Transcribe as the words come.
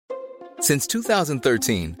Since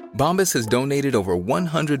 2013, Bombas has donated over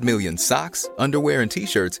 100 million socks, underwear, and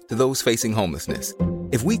T-shirts to those facing homelessness.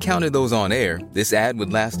 If we counted those on air, this ad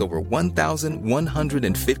would last over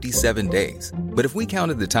 1,157 days. But if we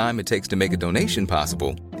counted the time it takes to make a donation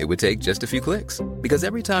possible, it would take just a few clicks. Because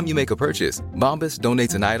every time you make a purchase, Bombas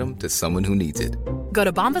donates an item to someone who needs it. Go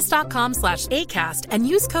to bombas.com/ACAST and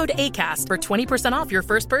use code ACAST for 20% off your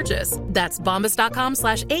first purchase. That's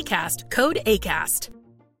bombas.com/ACAST, code ACAST.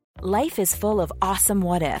 Life is full of awesome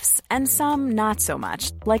what-ifs, and some not so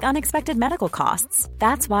much, like unexpected medical costs.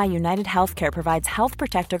 That's why United Healthcare provides Health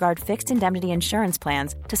Protector Guard fixed indemnity insurance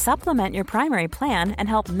plans to supplement your primary plan and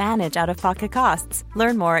help manage out-of-pocket costs.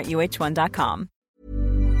 Learn more at uh1.com.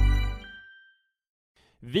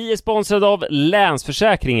 Vi är sponsrade av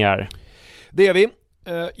Länsförsäkringar. Det är vi.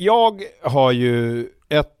 Jag har ju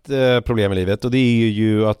ett problem i livet, och det är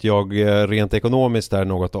ju att jag rent ekonomiskt är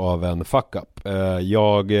något av en fuck-up.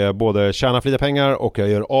 Jag både tjänar för lite pengar och jag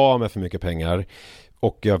gör av med för mycket pengar.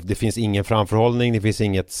 Och det finns ingen framförhållning, det finns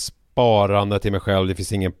inget sparande till mig själv, det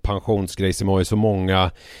finns ingen pensionsgrej som är så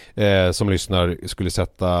många som lyssnar skulle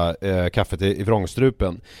sätta kaffet i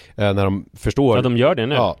vrångstrupen när de förstår. Ja, de gör det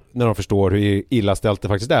nu. Ja, när de förstår hur illa ställt det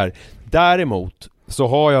faktiskt är. Däremot så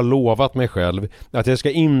har jag lovat mig själv att jag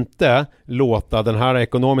ska inte låta den här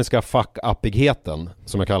ekonomiska fuck-uppigheten,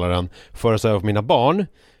 som jag kallar den, föras över på mina barn.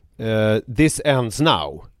 This ends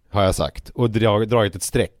now, har jag sagt. Och dragit ett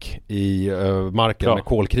streck i marken med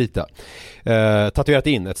kolkrita. Tatuerat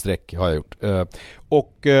in ett streck har jag gjort.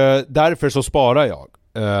 Och därför så sparar jag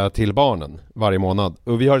till barnen varje månad.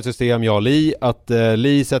 Och vi har ett system, jag och Li, att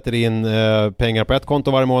Li sätter in pengar på ett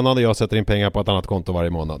konto varje månad och jag sätter in pengar på ett annat konto varje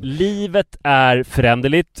månad. Livet är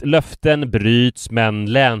föränderligt, löften bryts, men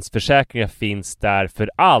Länsförsäkringar finns där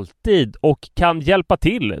för alltid och kan hjälpa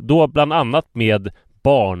till, då bland annat med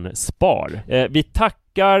barnspar. Vi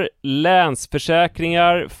tackar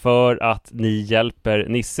Länsförsäkringar för att ni hjälper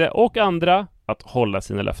Nisse och andra att hålla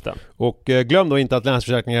sina löften. Och glöm då inte att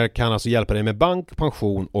Länsförsäkringar kan alltså hjälpa dig med bank,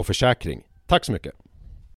 pension och försäkring. Tack så mycket.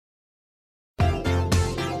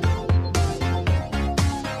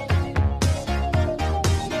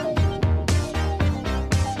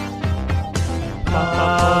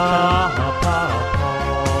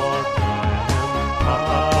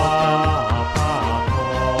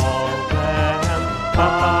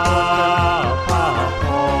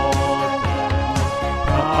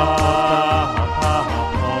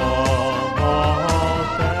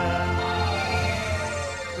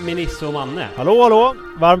 Nisse och Manne. Hallå!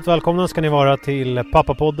 Varmt välkomna ska ni vara till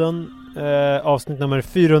Pappapodden, avsnitt nummer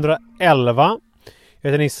 411.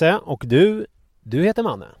 Jag heter Nisse och du heter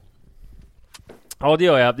Manne. Ja, det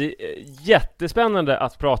gör jag. Det är jättespännande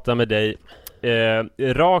att prata med dig.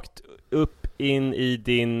 Rakt upp in i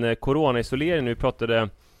din coronaisolering. Vi pratade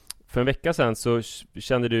för en vecka sedan, så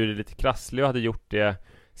kände du dig lite krasslig och hade gjort det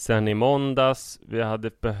sen i måndags. Vi hade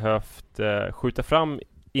behövt skjuta fram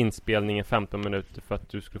inspelningen 15 minuter för att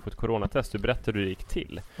du skulle få ett coronatest. Du berättade hur det gick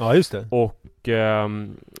till. Ja, just det. Och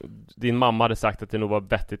din mamma hade sagt att det nog var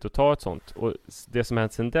vettigt att ta ett sånt. Och det som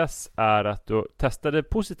hänt sedan dess är att du testade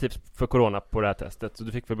positivt för corona på det här testet. Så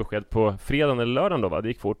du fick väl besked på fredagen eller lördagen då, va? Det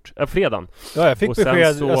gick fort. Fredagen. Ja, jag fick och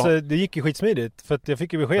besked. så... Alltså, det gick ju skitsmidigt. För att jag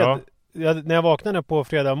fick ju besked. Ja. När jag vaknade på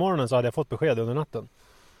fredag morgonen så hade jag fått besked under natten.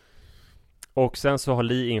 Och sen så har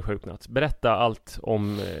Li insjuknat. Berätta allt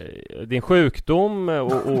om din sjukdom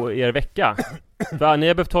och er vecka. För ni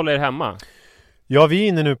har behövt hålla er hemma. Ja, vi är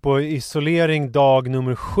inne nu på isolering dag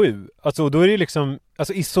nummer 7. Alltså då är det liksom,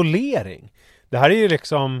 alltså isolering. Det här är ju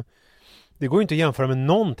liksom, det går ju inte att jämföra med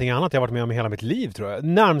någonting annat jag varit med om i hela mitt liv, tror jag.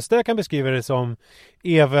 Närmsta jag kan beskriva det som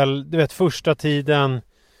är väl, du vet, första tiden,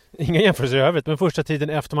 inga jämförelser i övrigt, men första tiden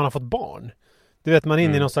efter man har fått barn. Du vet, man är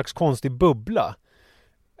inne i någon slags konstig bubbla.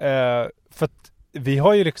 För att vi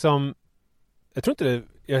har ju liksom, jag tror inte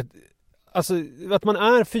det, alltså att man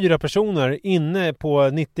är 4 personer inne på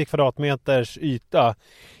 90 kvadratmeters yta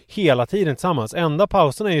hela tiden tillsammans. Enda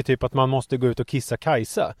pausen är ju typ att man måste gå ut och kissa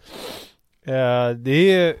Kajsa.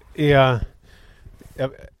 Det är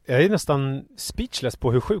jag är nästan speechless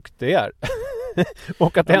på hur sjukt det är.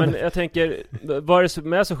 Och att men jag tänker, vad är det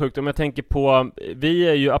som är så sjukt? Om jag tänker på, vi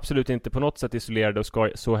är ju absolut inte på något sätt isolerade och ska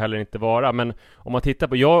så heller inte vara. Men om man tittar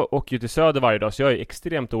på, jag åker ju till Söder varje dag, så jag är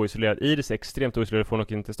extremt oisolerad. Iris är extremt oisolerad, från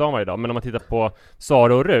åker inte till stan varje dag. Men om man tittar på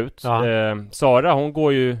Sara och Rut, Sara, hon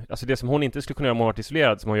går ju, alltså det som hon inte skulle kunna göra om hon varit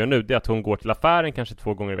isolerad, som hon gör nu, det är att hon går till affären kanske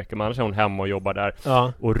 2 gånger i veckan. Men annars är hon hemma och jobbar där.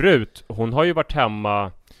 Och Rut, hon har ju varit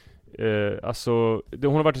hemma Alltså,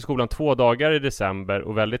 hon har varit i skolan 2 dagar i december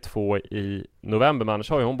och väldigt få i november, men annars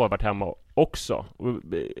har ju hon bara varit hemma också. Och,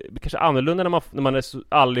 kanske annorlunda när man är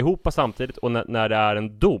allihopa samtidigt och när det är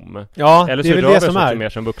en dom. Ja, eller så det är väl rör det vi som oss är. mer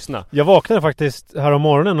som vuxna. Jag vaknade faktiskt här om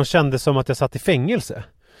morgonen och kände som att jag satt i fängelse.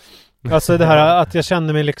 Alltså det här att jag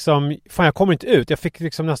kände mig liksom, fan jag kommer inte ut. Jag fick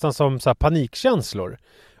liksom nästan som så här panikkänslor.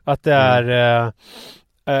 Att det är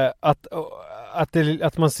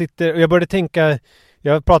att man sitter, och jag började tänka,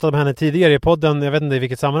 jag pratade med henne tidigare i podden, jag vet inte i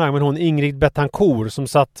vilket sammanhang, men hon Ingrid Betancourt som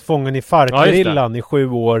satt fången i Farc-gerillan i 7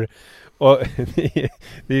 år. Och det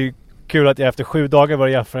är ju kul att jag efter 7 dagar var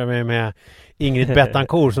jämföra mig med Ingrid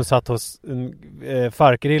Betancourt som satt hos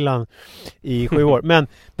Farc-gerillan i 7 år. Men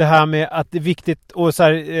det här med att det är viktigt, och så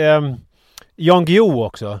här, Jan Guillou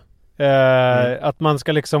också, att man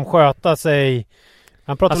ska liksom sköta sig.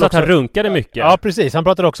 Han pratade alltså också, att han runkade mycket. Ja, precis. Han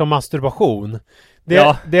pratade också om masturbation. Det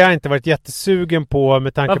har jag inte varit jättesugen på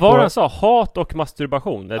med tanke på... Vad var han sa? Hat och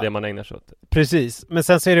masturbation, det är det man ägnar sig åt. Precis. Men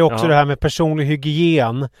sen så är det också det här med personlig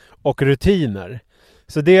hygien och rutiner.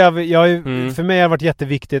 Så det för mig har det varit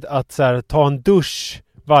jätteviktigt att så här, ta en dusch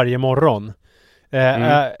varje morgon.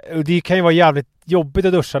 Och det kan ju vara jävligt jobbigt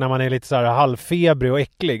att duscha när man är lite så här halvfebrig och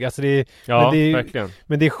äcklig. Alltså verkligen.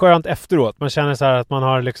 Men det är skönt efteråt. Man känner så här att man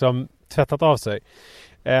har liksom tvättat av sig.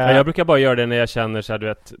 Jag brukar bara göra det när jag känner så här, du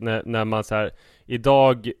vet, när man så här,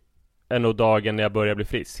 idag är nog dagen när jag börjar bli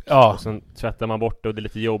frisk. Ja. Och sen tvättar man bort det och det är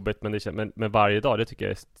lite jobbigt, men varje dag, det tycker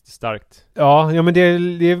jag är starkt. Ja,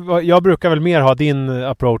 men jag brukar väl mer ha din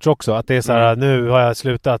approach också. Att det är så här, nu har jag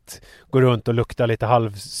slutat gå runt och lukta lite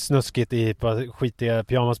halvsnuskigt i skitiga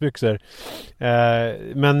pyjamasbyxor.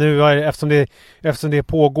 Men nu eftersom det är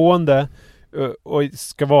pågående och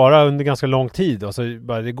ska vara under ganska lång tid, och så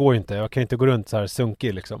det går ju inte. Jag kan inte gå runt så här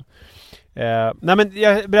sunkig liksom. Nej, men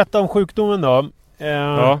jag berättar om sjukdomen då.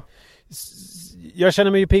 Jag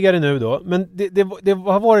känner mig ju piggare nu då, men det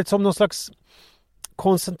har varit som någon slags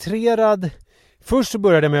koncentrerad. Först så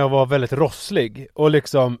började det med att vara väldigt rosslig och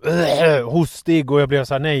liksom hostig, och jag blev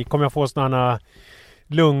så här, nej, kommer jag få såna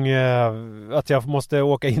att jag måste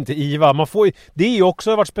åka in till IVA. Det är ju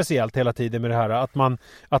också varit speciellt hela tiden med det här att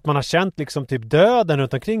man har känt liksom typ döden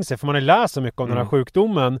runt omkring sig, för man har läst så mycket om den här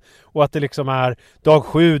sjukdomen, och att det liksom är dag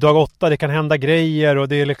 7, dag 8, det kan hända grejer, och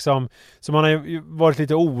det är liksom, så man har ju varit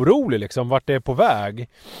lite orolig liksom vart det är på väg.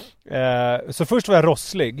 Så först var jag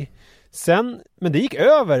rosslig. Men det gick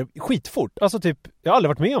över skitfort. Alltså typ, jag har aldrig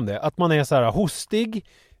varit med om det, att man är så här hostig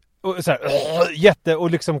och så här,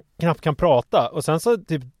 och liksom knappt kan prata. Och sen så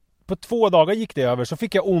typ på 2 dagar gick det över. Så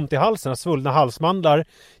fick jag ont i halsen, svullna halsmandlar,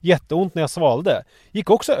 jätteont när jag svalde. Gick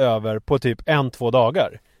också över på typ 1-2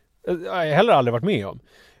 dagar. Jag har heller aldrig varit med om.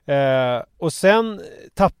 Och sen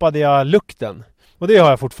tappade jag lukten. Och det har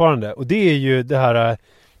jag fortfarande. Och det är ju det här,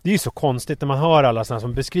 det är ju så konstigt när man hör alla sådana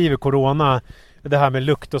som beskriver corona, det här med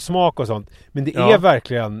lukt och smak och sånt. Men det är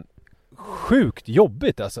verkligen sjukt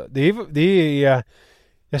jobbigt alltså. Det är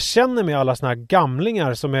jag känner med alla såna här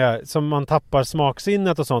gamlingar som man tappar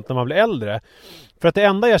smaksinnet och sånt när man blir äldre. För att det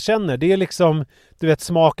enda jag känner, det är liksom, du vet,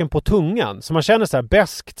 smaken på tungan. Så man känner så här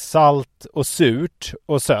beskt, salt och surt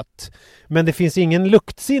och sött. Men det finns ingen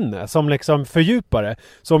luktsinne som liksom fördjupar det.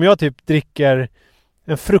 Så om jag typ dricker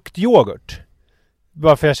en fruktyoghurt,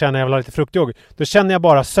 bara för jag känner att jag vill ha lite fruktyoghurt, då känner jag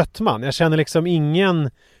bara sötman. Jag känner liksom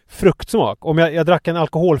ingen fruktsmak. Om jag drack en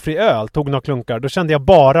alkoholfri öl, tog några klunkar, då kände jag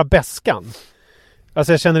bara beskan.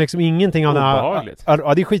 Alltså jag känner liksom ingenting av det här.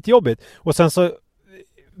 Ja, det är skitjobbigt. Och sen så,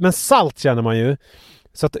 men salt känner man ju.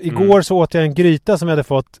 Så att igår så åt jag en gryta som jag hade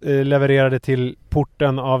fått levererade till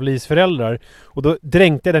porten av Lis föräldrar. Och då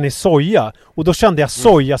dränkte jag den i soja. Och då kände jag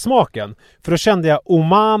sojasmaken. För då kände jag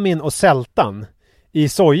umamin och sältan i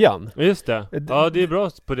sojan. Just det. Ja, det är bra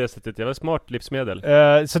på det sättet. Det var smart livsmedel.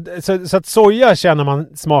 Så att soja känner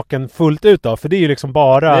man smaken fullt ut av. För det är ju liksom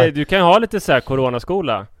bara... Nej, du kan ju ha lite så här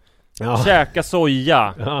coronaskola. Ja. Käka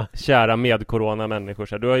soja, kära med corona-människor.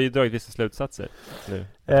 Så du har ju dragit vissa slutsatser nu.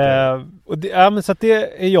 Men så att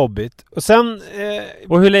det är jobbigt. Och sen...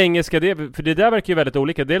 Och hur länge ska det... För det där verkar ju väldigt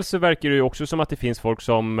olika. Dels så verkar det ju också som att det finns folk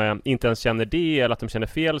som inte ens känner det, eller att de känner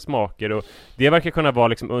fel smaker. Och det verkar kunna vara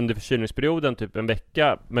liksom under förkylningsperioden typ en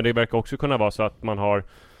vecka. Men det verkar också kunna vara så att man har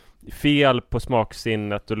fel på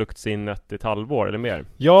smaksinnet och luktsinnet ett halvår eller mer.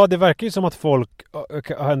 Ja, det verkar ju som att folk,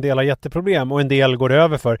 en del har jätteproblem och en del går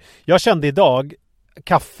över för. Jag kände idag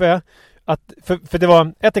kaffe, att, för det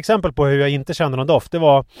var ett exempel på hur jag inte kände någon doft. Det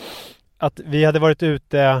var att vi hade varit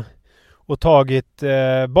ute och tagit,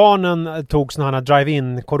 barnen tog sådana här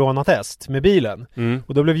drive-in coronatest med bilen.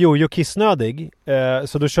 Och då blev Jojo kissnödig.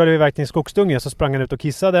 Så då körde vi iväg till en skogsdunge, så sprang han ut och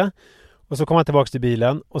kissade. Och så kom han tillbaka till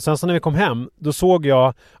bilen. Och sen så när vi kom hem, då såg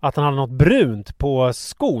jag att han hade något brunt på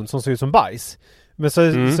skon som såg ut som bajs. Men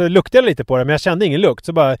så luktade jag lite på det, men jag kände ingen lukt.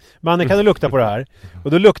 Så bara, Manne, kan du lukta på det här?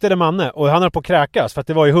 Och då luktade Manne, och han höll på att kräkas för att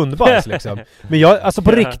det var ju hundbajs liksom. Men jag alltså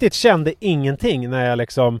på riktigt kände ingenting när jag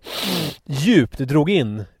liksom djupt drog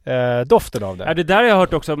in doften av det. Ja, det där har jag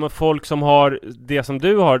hört också om folk som har det som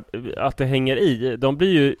du har, att det hänger i. De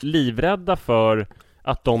blir ju livrädda för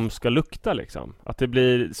att de ska lukta liksom. Att det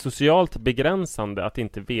blir socialt begränsande att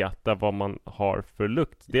inte veta vad man har för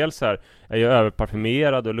lukt. Dels så här, är jag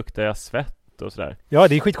överparfumerad och luktar jag svett och sådär. Ja,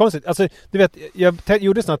 det är skitkonstigt. Alltså, du vet, jag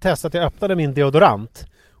gjorde sådana test att jag öppnade min deodorant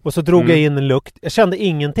och så drog jag in en lukt. Jag kände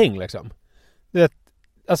ingenting liksom. Du vet,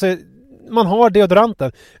 alltså, man har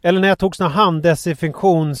deodoranten. Eller när jag tog såna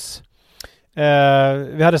handdesinfektions...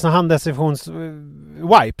 vi hade såna handdesinfektions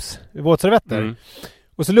wipes, våtservetter.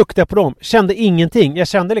 Och så luktade jag på dem. Kände ingenting. Jag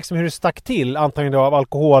kände liksom hur det stack till, antagligen av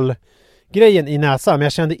alkoholgrejen i näsan. Men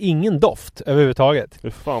jag kände ingen doft överhuvudtaget. Hur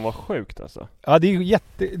fan vad sjukt alltså. Ja, det är ju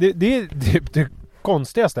det är det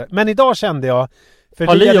konstigaste. Men idag kände jag, för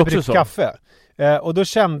jag hade också bryggt så kaffe. Och då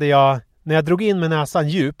kände jag, när jag drog in med näsan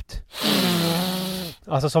djupt,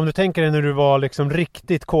 alltså som du tänker dig när du var liksom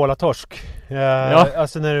riktigt kolatorsk.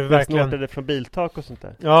 Alltså när du verkligen snortade från biltak och sånt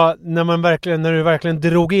där. Ja, när du verkligen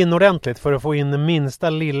drog in ordentligt för att få in den minsta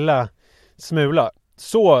lilla smula.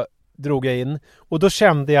 Så drog jag in. Och då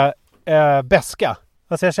kände jag beska.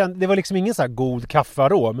 Alltså jag kände, det var liksom ingen så här god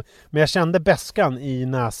kaffearom. Men jag kände beskan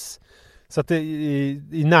i så att det,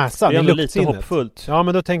 i näsan, det är i lite luktsinnet. hoppfullt. Ja,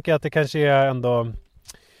 men då tänker jag att det kanske är ändå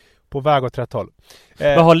på väg åt rätt håll.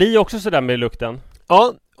 Men har Li också sådär med lukten?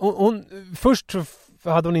 Ja, hon först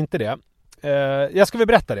hade hon inte det. Jag ska väl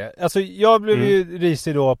berätta det. Alltså jag blev ju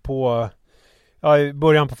risig då i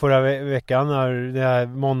början på förra veckan, när det här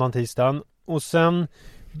måndagen, tisdagen. Och sen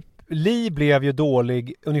Li blev ju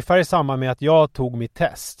dålig ungefär i samband med att jag tog mitt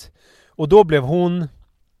test. Och då blev hon...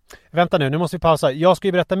 Vänta nu måste vi pausa. Jag ska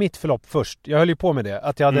ju berätta mitt förlopp först. Jag höll ju på med det.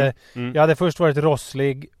 Att jag hade först varit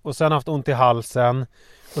rosslig och sen haft ont i halsen.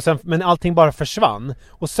 Och sen, men allting bara försvann.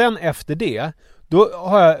 Och sen efter det, då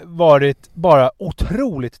har jag varit bara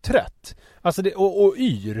otroligt trött. Alltså det, och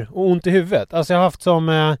yr och ont i huvudet. Alltså jag har haft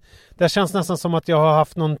som... det känns nästan som att jag har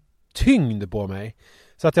haft någon tyngd på mig.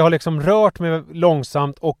 Så att jag har liksom rört mig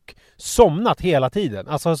långsamt och somnat hela tiden.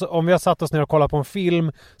 Alltså om vi har satt oss ner och kollat på en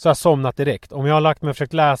film så har jag somnat direkt. Om jag har lagt mig och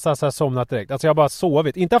försökt läsa så har jag somnat direkt. Alltså jag har bara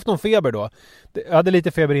sovit. Inte haft någon feber då. Jag hade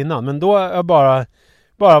lite feber innan. Men då har jag bara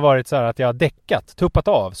varit så här att jag har däckat, tuppat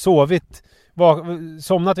av, sovit.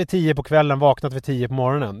 Somnat vid 10 på kvällen, vaknat vid 10 på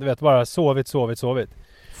morgonen. Du vet, bara sovit.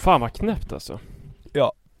 Fan vad knäppt alltså.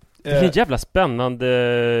 Ja. Det är en jävla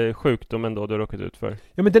spännande sjukdom ändå du har råkat ut för.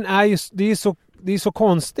 Ja, men den är ju, det är så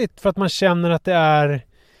konstigt för att man känner att det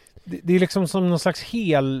är liksom som någon slags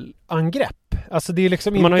helangrepp. Alltså det är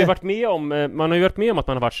liksom inte... Man har ju varit med om att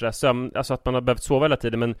man har varit sådär alltså att man har behövt sova hela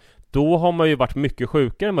tiden, men då har man ju varit mycket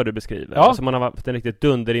sjukare än vad du beskriver. Ja. Alltså man har varit en riktigt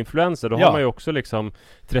dunderinfluensa, då har man ju också liksom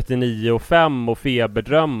 39,5 och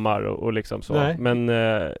feberdrömmar och liksom så. Nej. Men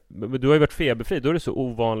du har ju varit feberfri, då är det så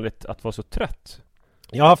ovanligt att vara så trött.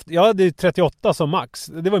 Jag hade 38 som max.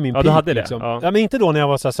 Det var min peak. Du hade det. Liksom. Ja. Ja, men inte då när jag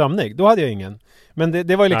var så här sömnig. Då hade jag ingen. Men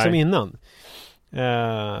det var ju liksom innan.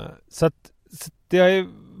 Så det har ju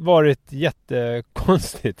varit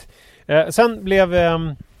jättekonstigt. Sen blev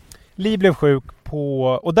Li blev sjuk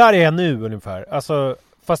och där är jag nu ungefär. Alltså,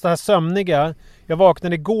 fast det här sömniga. Jag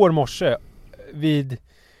vaknade igår morse vid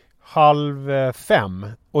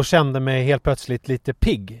 4:30 och kände mig helt plötsligt lite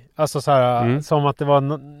pigg. Alltså så här, som att det var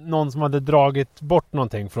någon som hade dragit bort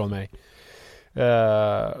någonting från mig.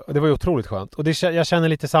 Och det var ju otroligt skönt. Och jag känner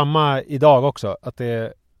lite samma idag också, att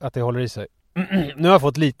det håller i sig. Nu har jag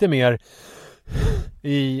fått lite mer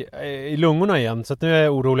i lungorna igen, så att nu är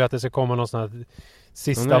jag orolig att det ska komma någon sån här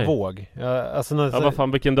sista våg. Vad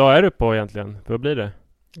fan, vilken dag är du på egentligen? Vad blir det?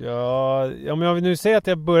 Ja, men jag vill nu säga att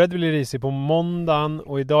jag började bli risig på måndagen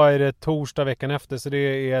och idag är det torsdag veckan efter, så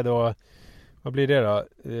det är då, vad blir det då?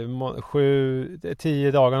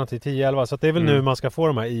 10 dagarna till 10-11, så att det är väl nu man ska få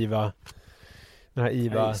de här IVA. Nej,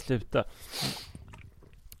 sluta.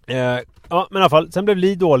 Ja, men i alla fall, sen blev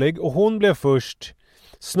Li dålig och hon blev först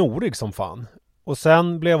snorig som fan. Och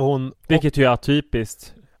sen blev hon... Vilket ju är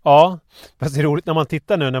atypiskt. Ja, fast det är roligt när man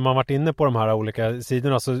tittar nu när man varit inne på de här olika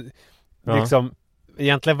sidorna, så liksom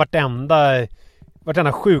egentligen vartenda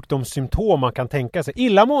sjukdomssymptom man kan tänka sig.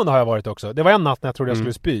 Illamående har jag varit också. Det var en natt när jag trodde jag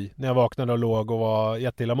skulle spy, när jag vaknade och låg och var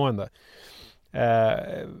jätteillamående.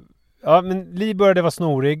 Ja, men Li började vara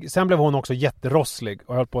snorig. Sen blev hon också jätterosslig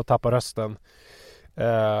och höll på att tappa rösten.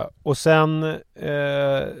 Och sen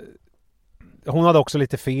hon hade också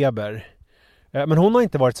lite feber. Men hon har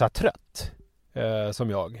inte varit så här trött som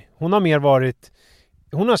jag. Hon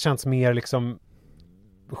har känts mer liksom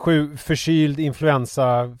förkyld,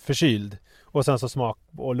 influensa förkyld. Och sen så smak-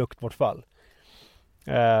 och luktbortfall.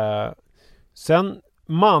 Sen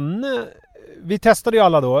Manne, vi testade ju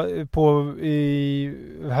alla då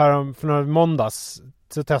för några måndags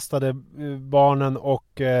så testade barnen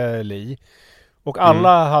och Li. Och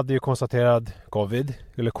alla hade ju konstaterad covid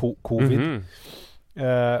eller covid.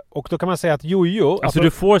 Och då kan man säga att Jojo... Alltså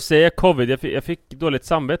du får säga covid. Jag fick dåligt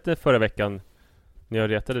samvete förra veckan när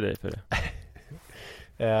jag retade dig för det.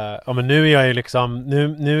 Ja, men nu är jag ju liksom...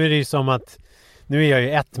 Nu är det ju som att... Nu är jag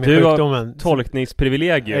ju ett med du sjukdomen. Du har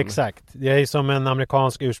tolkningsprivilegium. Exakt. Jag är ju som en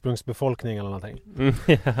amerikansk ursprungsbefolkning eller någonting.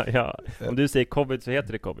 Ja. Om du säger covid så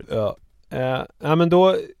heter det covid. Ja. Ja, men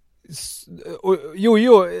då...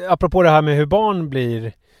 Jojo, apropå det här med hur barn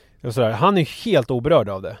blir och sådär, han är helt oberörd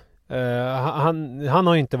av det. Han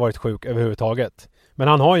har inte varit sjuk överhuvudtaget. Men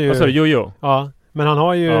han har ju... Vad sa du, Jojo? Ja, men han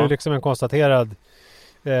har ju liksom en konstaterad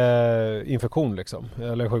infektion liksom,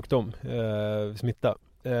 eller sjukdom, smitta.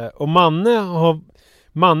 Och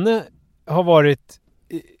Manne har varit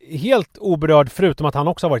helt oberörd, förutom att han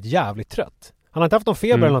också har varit jävligt trött. Han har inte haft någon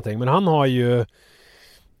feber eller någonting, men han har ju...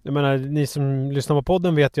 Jag menar, ni som lyssnar på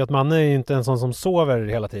podden vet ju att Manne är inte en sån som sover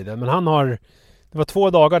hela tiden. Men han har... Det var 2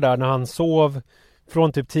 dagar där när han sov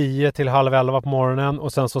från typ 10 till 10:30 på morgonen.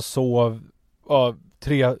 Och sen så sov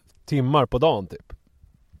 3 timmar på dagen typ.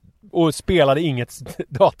 Och spelade inget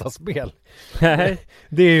dataspel. Nej.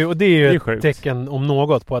 Det är ju ett sjukt. tecken om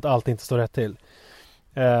något på att allt inte står rätt till.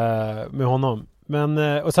 Med honom. Men,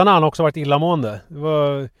 och sen har han också varit illamående. Det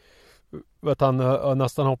var att han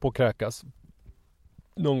nästan hållit på att kräkas.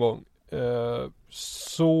 Någon gång.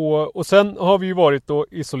 Och sen har vi ju varit då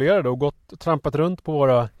isolerade och trampat runt på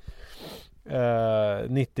våra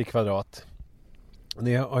 90 kvadrat.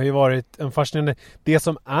 Det har ju varit en fascinerande... Det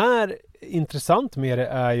som är intressant med det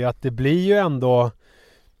är ju att det blir ju ändå...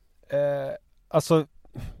 alltså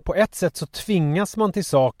på ett sätt så tvingas man till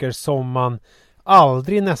saker som man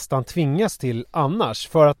aldrig nästan tvingas till annars.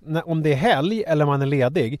 För att om det är helg eller man är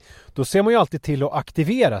ledig, då ser man ju alltid till att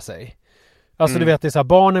aktivera sig. Alltså du vet, det är så här,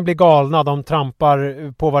 barnen blir galna, de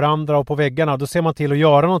trampar på varandra och på väggarna. Då ser man till att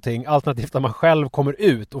göra någonting, alternativt att man själv kommer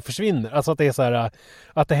ut och försvinner. Alltså att det är så här,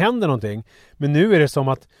 att det händer någonting. Men nu är det som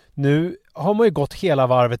att nu har man ju gått hela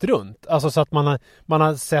varvet runt. Alltså så att man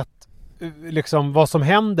har sett liksom vad som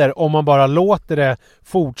händer om man bara låter det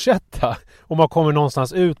fortsätta. Om man kommer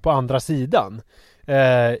någonstans ut på andra sidan.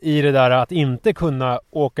 I det där att inte kunna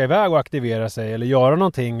åka iväg och aktivera sig eller göra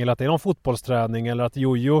någonting, eller att det är någon fotbollsträning, eller att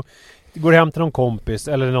Jojo går hem till någon kompis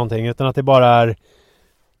eller någonting, utan att det bara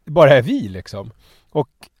är vi liksom. Och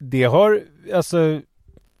det har, alltså,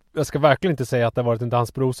 jag ska verkligen inte säga att det har varit en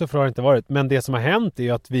dans på rosor, för det har det inte varit, men det som har hänt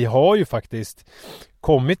är att vi har ju faktiskt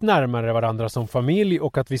kommit närmare varandra som familj,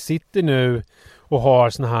 och att vi sitter nu och har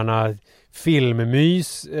såna här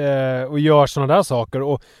filmmys och gör såna där saker.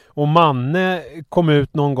 Och Manne kom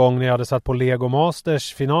ut någon gång när jag hade satt på Lego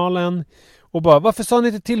Masters finalen och bara, varför sa ni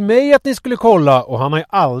inte till mig att ni skulle kolla? Och han har ju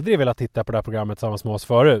aldrig velat titta på det här programmet tillsammans med oss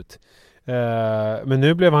förut. Men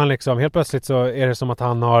nu blev han liksom, helt plötsligt så är det som att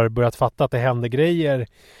han har börjat fatta att det händer grejer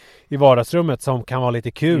i vardagsrummet som kan vara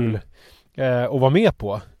lite kul att vara med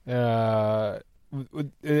på.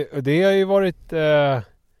 Och det har ju varit,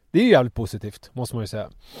 det är ju jävligt positivt, måste man ju säga.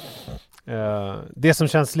 Det som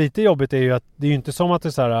känns lite jobbigt är ju att det är ju inte som att det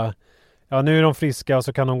är så här, ja, nu är de friska och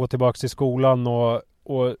så kan de gå tillbaka till skolan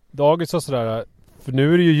och dagis och sådär. För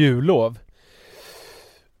nu är det ju jullov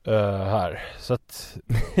här. Så att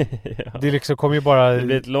Ja. det liksom kommer ju bara... Det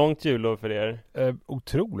blir ett långt jullov för er.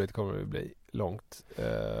 Otroligt kommer det bli långt.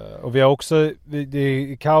 Och vi har också, det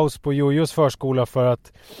är kaos på Jojos förskola för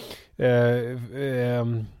att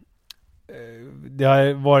det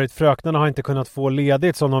har varit, fröknarna har inte kunnat få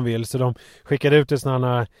ledigt som de vill, så de skickade ut ett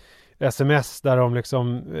sådana här sms där de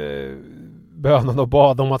liksom bönade och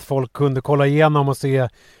bad om att folk kunde kolla igenom och se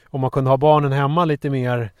om man kunde ha barnen hemma lite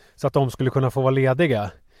mer så att de skulle kunna få vara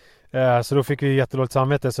lediga. Så då fick vi jättedåligt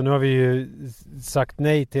samvete, så nu har vi ju sagt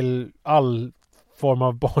nej till all form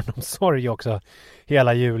av barnomsorg också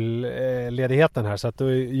hela julledigheten här, så att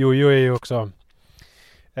Jojo är ju också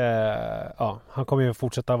han kommer ju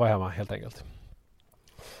fortsätta vara hemma helt enkelt.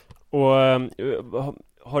 Och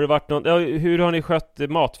har det varit någon, hur har ni skött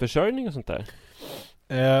matförsörjning och sånt där?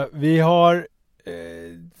 Vi har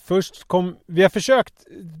vi har försökt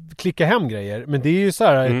klicka hem grejer, men det är ju så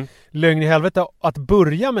här lögn i helvete att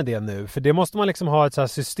börja med det nu, för det måste man liksom ha ett så här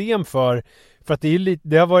system för att det är lite,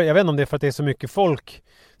 det har varit, jag vet inte om det är för att det är så mycket folk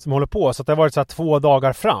som håller på, så att det har varit så här 2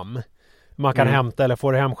 dagar fram man kan hämta eller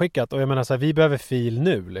få det hemskickat, och jag menar så här, vi behöver fil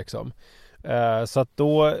nu liksom. Så att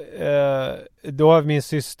då har min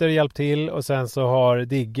syster hjälpt till och sen så har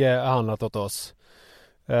Digge handlat åt oss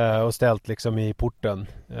och ställt liksom i porten.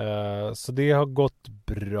 Så det har gått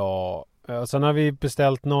bra. Sen har vi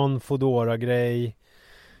beställt någon Foodora-grej.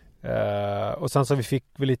 Och sen så fick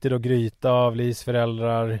vi lite då gryta av Lis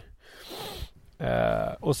föräldrar.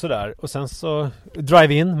 Och sådär. Och sen så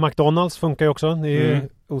drive-in, McDonalds funkar ju också. Det är ju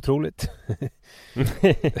otroligt.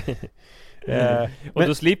 Och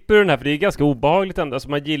då slipper du den här, för det är ganska obehagligt ändå. Alltså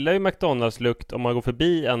man gillar ju McDonalds-lukt om man går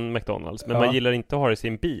förbi en McDonalds, men man gillar inte att ha det i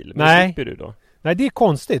sin bil. Men Nej. slipper du då? Nej, det är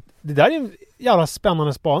konstigt. Det där är en jävla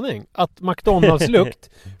spännande spaning. Att McDonalds-lukt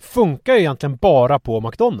funkar ju egentligen bara på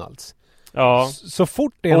McDonalds. Ja. Så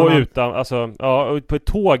fort det är och någon... utan, alltså, ja, och på ett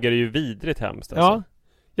tåg är det ju vidrigt hemskt alltså.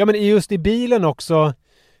 Ja, men just i bilen också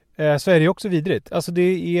så är det ju också vidrigt. Alltså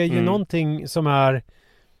det är ju någonting som är,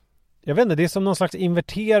 jag vet inte, det är som någon slags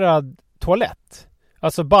inverterad toalett.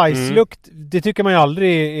 Alltså bajslukt, det tycker man ju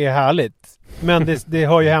aldrig är härligt. Men det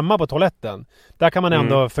hör ju hemma på toaletten. Där kan man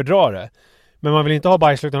ändå fördra det. Men man vill inte ha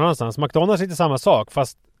bajslukt någon annanstans. McDonalds är inte samma sak,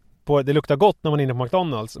 fast det luktar gott när man är inne på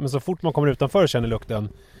McDonalds. Men så fort man kommer utanför och känner lukten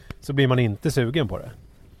så blir man inte sugen på det.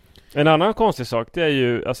 En annan konstig sak, det är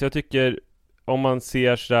ju, alltså jag tycker, om man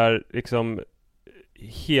ser så där liksom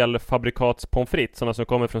helfabrikats pommes frites, sådana som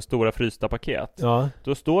kommer från stora frysta paket,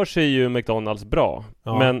 då står sig ju McDonalds bra.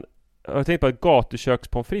 Men jag har tänkt på att gatuköks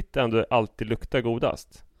pommes frites ändå alltid luktar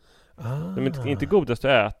godast. De är inte godast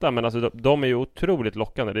att äta, men alltså de är ju otroligt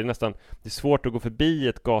lockande. Det är svårt att gå förbi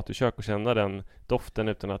ett gatukök och känna den doften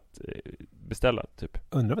utan att beställa typ.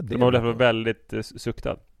 Undrar vad det de har väldigt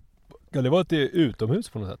suktad. Kan det vara att det är utomhus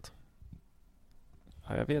på något sätt?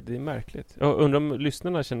 Ja, jag vet, det är märkligt. Jag undrar om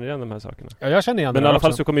lyssnarna känner igen de här sakerna. Ja, jag känner igen det. Men i alla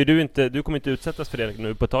fall så kommer du kommer inte utsättas för det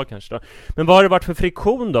nu på ett tag kanske då. Men vad har det varit för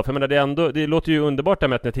friktion då? För jag menar, det låter ju underbart där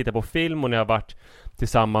med att ni tittar på film och ni har varit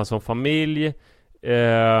tillsammans som familj.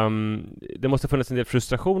 Det måste funnits en del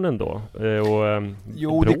frustration ändå.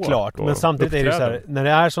 Jo, det är klart. Men samtidigt är det så här, när det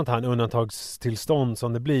är sånt här undantagstillstånd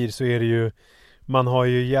som det blir, så är det ju, man har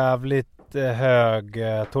ju jävligt hög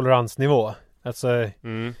toleransnivå. Alltså,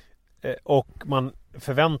 och man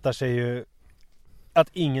förväntar sig ju att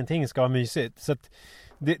ingenting ska vara mysigt. Så att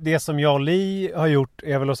det som jag och Li har gjort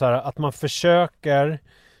är väl så här, att man försöker,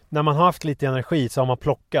 när man har haft lite energi så har man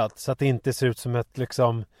plockat så att det inte ser ut som ett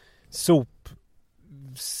liksom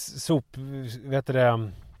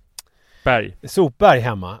sopberg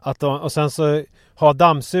hemma. Och sen så ha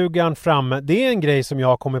dammsugaren framme. Det är en grej som jag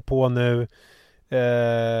har kommit på nu,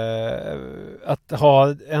 att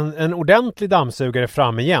ha en ordentlig dammsugare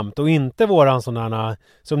framme jämt och inte våran sådana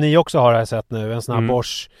som ni också har sett nu, en sån här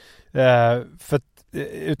Bosch,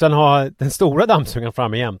 utan ha den stora dammsugaren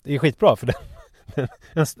framme jämt. Det är skitbra för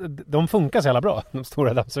de funkar så jävla bra, de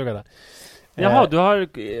stora dammsugarna. Jaha, du har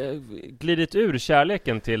glidit ur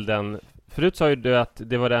kärleken till den. Förut sa ju du att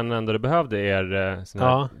det var den enda du behövde, sån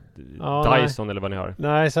här Dyson eller vad ni har.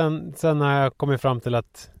 Nej, sen har jag kommit fram till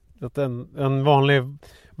att en vanlig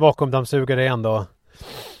vakuumdammsugare är ändå...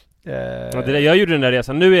 Jag gjorde den där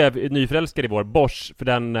resan. Nu är jag nyförälskad i vår Bosch, för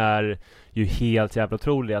den är ju helt jävla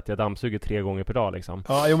otrolig att jag dammsuger 3 gånger per dag liksom.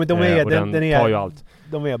 Ja, jo, men den tar ju allt.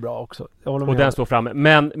 De är bra också. Och den står framme.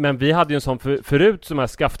 Men vi hade ju en sån förut, som här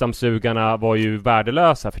skaftdammsugarna var ju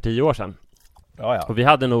värdelösa för 10 år sedan. Ja. Och vi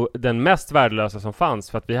hade nog den mest värdelösa som fanns,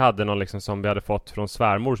 för att vi hade någon liksom som vi hade fått från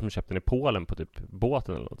svärmor som köpte den i Polen på typ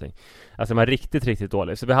båten eller någonting. Alltså den var riktigt, riktigt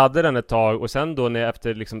dålig. Så vi hade den ett tag, och sen då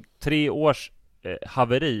efter liksom 3 års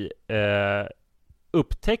haveri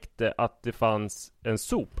upptäckte att det fanns en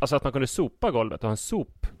sop, alltså att man kunde sopa golvet och ha en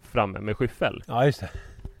sop framme med skyffel. Ja, just det.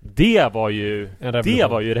 Det var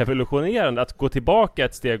ju revolutionerande att gå tillbaka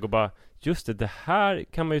ett steg och bara, just det här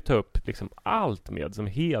kan man ju ta upp liksom allt med, som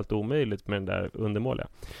är helt omöjligt med den där undermåliga.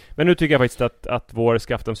 Men nu tycker jag faktiskt att vår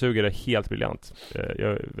skaftdammsugare är helt briljant. Jag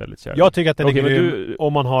är väldigt kär. Jag tycker att den är grym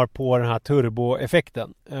om man har på den här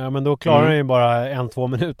turboeffekten. Men då klarar den ju bara 1-2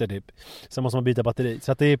 minuter typ. Sen måste man byta batteri.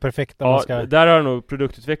 Så att det är perfekt om man ska... Där har nog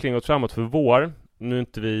produktutveckling gått framåt för vår. Nu är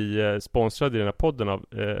inte vi sponsrade i den här podden av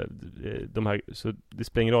de här, så det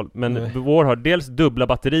spelar ingen roll. Men vår har dels dubbla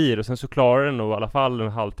batterier, och sen så klarar den nog i alla fall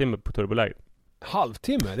en halvtimme på turboläge.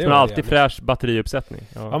 Halvtimme? Det är alltid fräsch batteriuppsättning.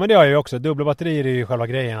 Ja, men det har jag ju också. Dubbla batterier är ju själva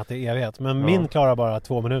grejen, att det är evighet. Men min klarar bara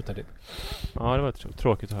 2 minuter typ. Ja, det var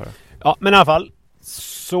tråkigt att höra. Ja, men i alla fall.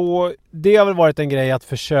 Så det har väl varit en grej att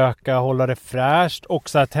försöka hålla det fräscht.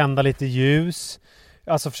 Också att tända lite ljus.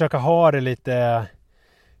 Alltså försöka ha det lite...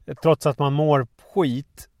 Trots att man mår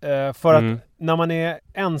skit. För att när man är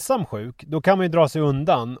ensam sjuk, då kan man ju dra sig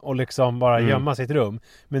undan och liksom bara gömma sitt rum.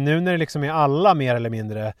 Men nu när det liksom är alla mer eller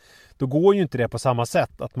mindre, då går ju inte det på samma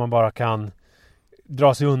sätt. Att man bara kan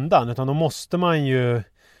dra sig undan, utan då måste man ju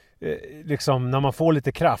liksom när man får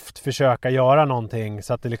lite kraft försöka göra någonting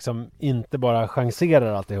så att det liksom inte bara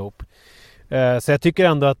chanserar alltihop. Så jag tycker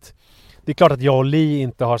ändå att det är klart att jag och Li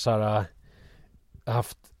inte har så här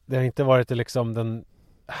det har inte varit liksom den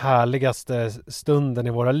härligaste stunden i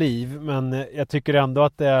våra liv, men jag tycker ändå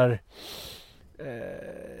att det är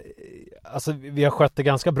alltså vi har skött det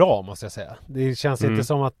ganska bra, måste jag säga. Det känns inte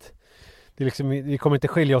som att det liksom, vi kommer inte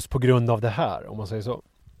skilja oss på grund av det här, om man säger så.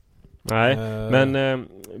 Nej, men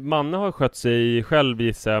Manne har skött sig själv,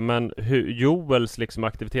 gissar jag, men Joels liksom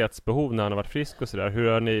aktivitetsbehov när han har varit frisk och sådär,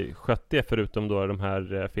 hur har ni skött det förutom då de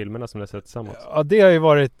här filmerna som ni har sett tillsammans? Ja, det har ju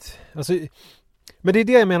varit alltså, men det är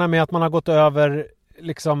det jag menar med att man har gått över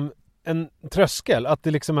liksom en tröskel, att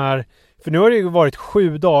det liksom är, för nu har det ju varit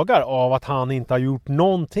 7 dagar av att han inte har gjort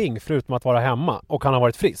någonting förutom att vara hemma, och han har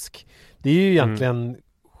varit frisk. Det är ju egentligen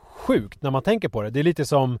sjukt när man tänker på det. Det är lite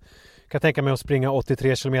som, kan tänka mig att springa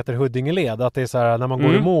 83 kilometer Huddingeled, att det är så här när man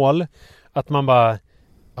går i mål, att man bara,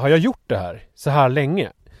 har jag gjort det här så här länge?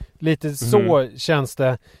 Lite så känns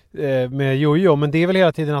det med Jojo, men det är väl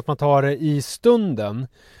hela tiden att man tar det i stunden.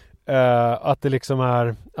 Att det liksom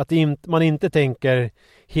är att man inte tänker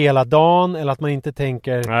hela dagen, eller att man inte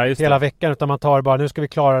tänker hela veckan, utan man tar bara, nu ska vi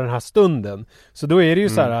klara den här stunden. Så då är det ju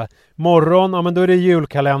så här, morgon, ja men då är det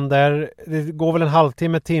julkalender, det går väl en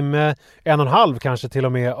halvtimme, timme, 1,5 kanske till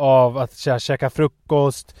och med, av att käka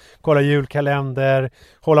frukost, kolla julkalender,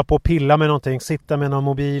 hålla på och pilla med någonting, sitta med några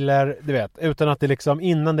mobiler, du vet, utan att det liksom,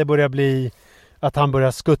 innan det börjar bli att han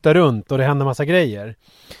börjar skutta runt och det händer massa grejer.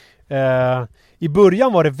 I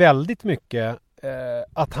början var det väldigt mycket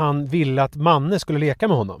att han ville att Manne skulle leka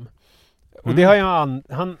med honom. Och det har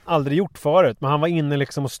han aldrig gjort förut. Men han var inne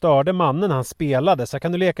liksom och störde Manne när han spelade. Så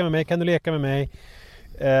kan du leka med mig, kan du leka med mig?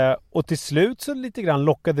 Och till slut så lite grann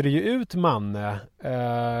lockade det ju ut Manne.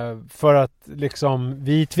 För att liksom,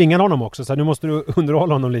 vi tvingade honom också. Så här, nu måste du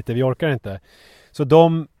underhålla honom lite, vi orkar inte. Så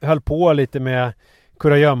de höll på lite med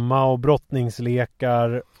kurragömma och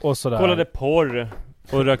brottningslekar och sådär. Kollade porr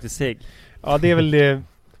och rökte cigg. Ja, det är väl det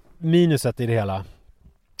minuset i det hela.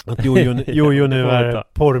 Att Jojo nu är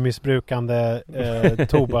porrmissbrukande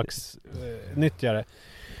tobaksnyttjare.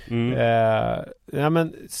 Ja,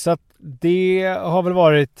 men så att det har väl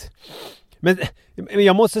varit, men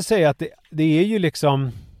jag måste säga att det är ju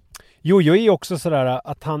liksom, Jojo är också sådär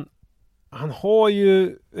att han har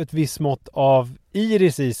ju ett visst mått av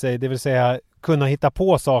iris i sig, det vill säga kunna hitta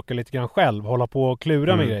på saker lite grann själv, hålla på och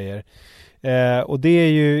klura med grejer. Och det är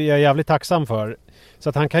ju jag är jävligt tacksam för. Så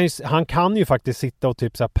att han kan ju faktiskt sitta och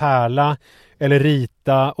typ så här pärla eller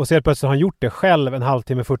rita, och så helt plötsligt har han gjort det själv en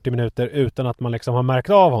halvtimme, 40 minuter utan att man liksom har märkt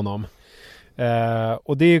av honom.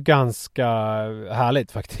 Och det är ju ganska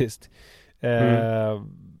härligt faktiskt.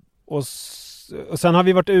 Och sen har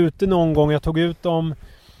vi varit ute någon gång, jag tog ut dem,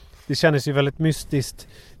 det kändes ju väldigt mystiskt,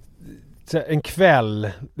 en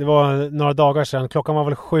kväll, det var några dagar sedan, klockan var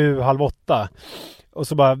väl 7, halv 8. Och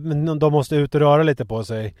så bara, men de måste ut och röra lite på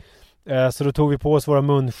sig. Så då tog vi på oss våra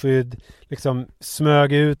munskydd, liksom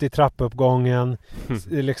smög ut i trappuppgången,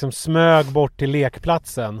 liksom smög bort till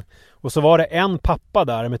lekplatsen. Och så var det en pappa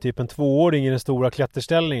där med typ en 2-åring i den stora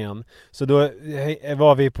klätterställningen. Så då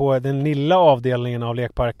var vi på den lilla avdelningen av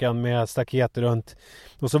lekparken med staket runt.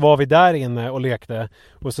 Och så var vi där inne och lekte.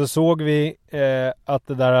 Och så såg vi att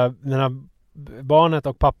den här barnet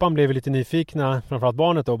och pappan blev lite nyfikna, framförallt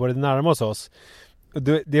barnet då, började närma oss.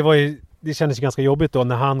 Det kändes ganska jobbigt då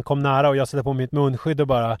när han kom nära och jag satte på mitt munskydd och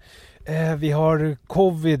bara vi har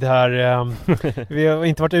covid här, vi har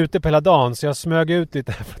inte varit ute på hela dagen, så jag smög ut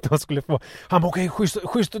lite för att de skulle få, han bara okej,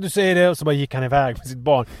 schysst att du säger det, och så bara gick han iväg med sitt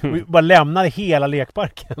barn och bara lämnade hela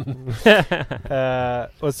lekparken.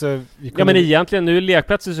 Och så ja, men egentligen nu är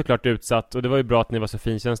lekplatsen såklart utsatt, och det var ju bra att ni var så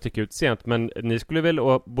finkänsliga ut sent, men ni skulle väl,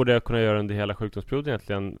 och borde kunna göra under hela sjukdomsperioden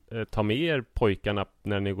egentligen, ta med er pojkarna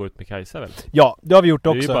när ni går ut med Kajsa väl? Ja, det har vi gjort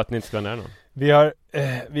också. Det är ju bara att ni inte ska vara nära någon.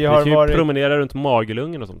 Vi har varit, promenera runt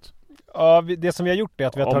Magelungen och sånt. Ja, det som vi har gjort är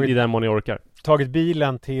att vi har i den mån ni orkar tagit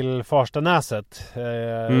bilen till Farstanäset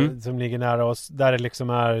som ligger nära oss, där det liksom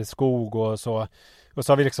är skog och så. Och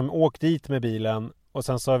så har vi liksom åkt dit med bilen, och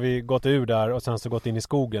sen så har vi gått ur där och sen så gått in i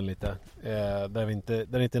skogen lite där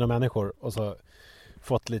det inte är några människor, och så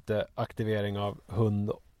fått lite aktivering av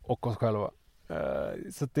hund och oss själva.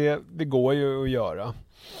 Så det går ju att göra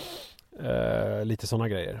lite sådana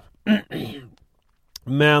grejer.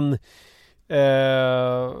 Men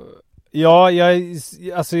ja,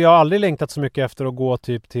 jag har aldrig längtat så mycket efter att gå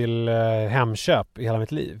typ till Hemköp i hela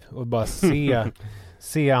mitt liv och bara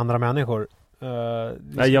se andra människor.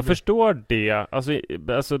 Nej, jag förstår det.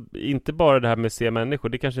 Alltså inte bara det här med se människor,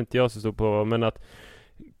 det kanske inte jag så stor på, men att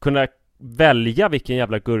kunna välja vilken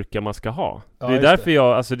jävla gurka man ska ha. Ja, det är just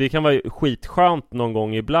därför alltså det kan vara skitskönt någon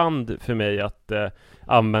gång ibland för mig att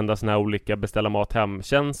använda såna här olika beställa mat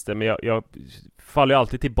hemtjänster, men jag faller ju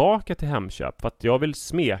alltid tillbaka till Hemköp för att jag vill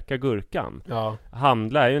smeka gurkan. Ja.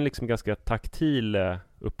 Handla är ju en liksom ganska taktil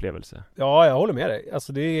upplevelse. Ja, jag håller med dig.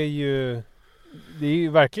 Alltså det är ju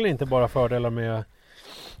verkligen inte bara fördelar med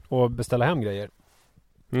att beställa hem grejer.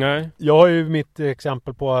 Nej. Jag har ju mitt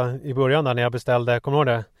exempel på i början där när jag beställde, kommer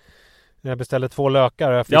du ihåg det? När jag beställde 2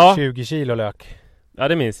 lökar och jag fick 20 kilo lök. Ja,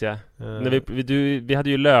 det minns jag. När vi hade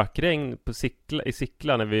ju lökregn i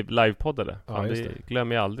Sickla när vi livepoddade. Ja, det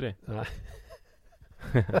glömmer jag aldrig. Nej.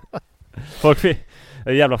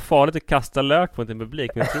 Det är jävla farligt att kasta lök mot en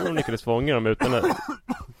publik, men jag tror de lyckades fånga dem utan att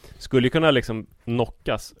skulle ju kunna liksom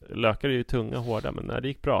knockas. Lökar är ju tunga och hårda, men nej, det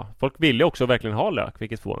gick bra. Folk ville också verkligen ha lök,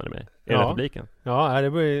 vilket förvånade mig i den här publiken. Ja, det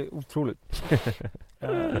var ju otroligt.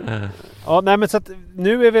 Ja, nej, men så att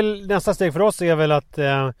nu är väl nästa steg för oss är väl att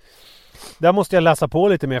där måste jag läsa på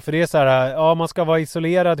lite mer, för det är så här, man ska vara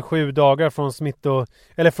isolerad 7 dagar från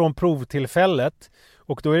eller från provtillfället,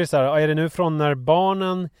 och då är det så här, är det nu från när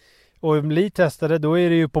barnen och Li testade, då är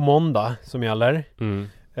det ju på måndag som gäller.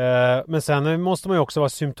 Men sen måste man ju också vara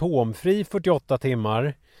symptomfri 48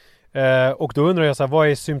 timmar. Och då undrar jag så här, vad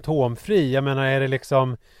är symptomfri? Jag menar, är det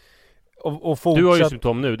liksom och fortsatt... Du har ju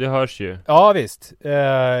symptom nu, det hörs ju. Ja, visst.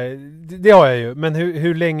 Det har jag ju. Men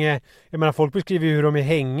hur länge... Jag menar, folk beskriver ju hur de är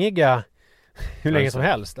hängiga hur länge som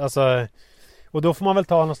helst. Alltså, och då får man väl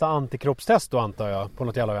ta något antikroppstest då, antar jag, på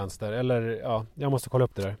något jävla vänster. Eller, ja, jag måste kolla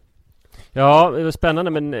upp det där. Ja, det är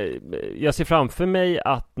spännande, men jag ser framför mig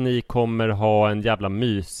att ni kommer ha en jävla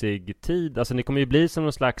mysig tid. Alltså ni kommer ju bli som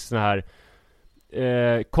någon slags sån här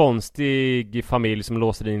konstig familj som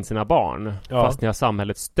låser in sina barn. Ja. Fast ni har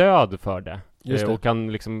samhällets stöd för det. Och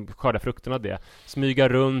kan liksom skörda frukten av det. Smyga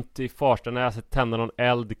runt i Farstanäset, tända någon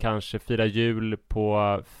eld, kanske fira jul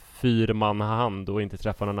på 4 man hand och inte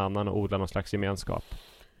träffa någon annan och odla någon slags gemenskap.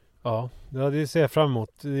 Ja, det ser jag fram emot.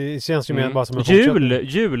 Det känns ju mer bara som en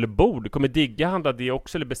julbord. Kommer Digga handla det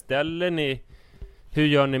också, eller beställer ni? Hur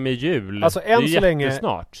gör ni med jul? Alltså än så länge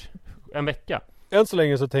snart. En vecka. Än så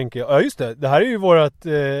länge så tänker jag, ja just det här är ju vårt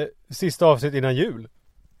sista avsnitt innan jul.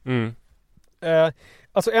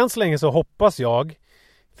 Alltså än så länge så hoppas jag,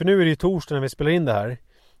 för nu är det ju torsdag när vi spelar in det här.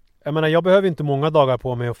 Jag menar, jag behöver inte många dagar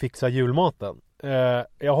på mig att fixa julmaten.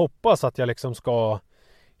 Jag hoppas att jag liksom ska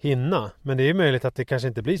hinna, men det är möjligt att det kanske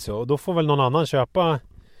inte blir så, och då får väl någon annan köpa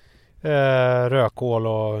rödkål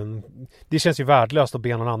det känns ju värdelöst att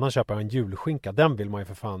be någon annan köpa en julskinka. Den vill man ju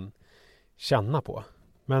för fan känna på.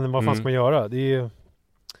 Men vad fan ska man göra? Det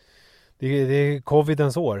är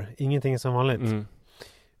covidens år. Ingenting som vanligt.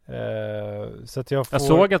 Så att jag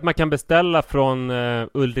såg att man kan beställa från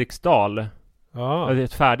Ulriksdal. Ja.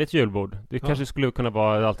 Ett färdigt julbord. Det kanske skulle kunna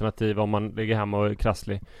vara ett alternativ om man ligger hemma och är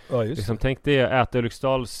krasslig. Ja, just liksom, tänk dig äta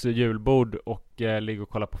Ulriksdals julbord och ligga och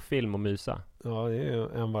kolla på film och mysa. Ja, det är ju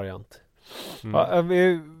en variant. Ja,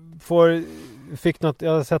 vi fick något,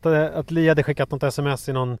 jag har sett att Li hade skickat något sms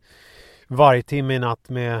i någon vargtimme i natt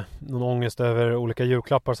med någon ångest över olika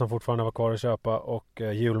julklappar som fortfarande var kvar att köpa och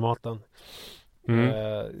julmaten.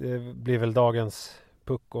 Det blir väl dagens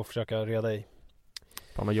puck att försöka reda i.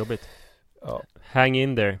 Fan vad jobbigt. Ja. Hang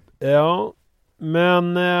in there. Ja,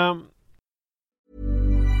 men...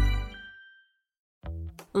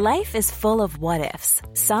 Life is full of what-ifs.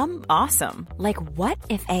 Some awesome, like what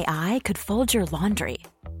if AI could fold your laundry?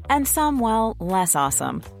 And some, well, less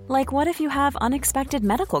awesome, like what if you have unexpected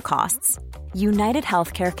medical costs? United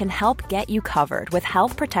Healthcare can help get you covered with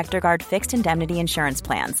Health Protector Guard fixed indemnity insurance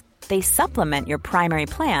plans. They supplement your primary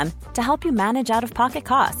plan to help you manage out-of-pocket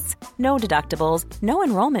costs. No deductibles, no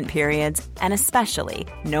enrollment periods, and especially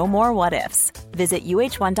no more what-ifs. Visit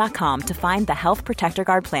uh1.com to find the Health Protector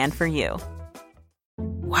Guard plan for you.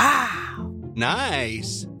 Wow.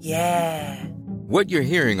 Nice. Yeah. What you're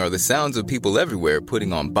hearing are the sounds of people everywhere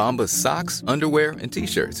putting on Bombas socks, underwear, and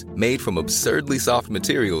T-shirts made from absurdly soft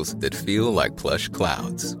materials that feel like plush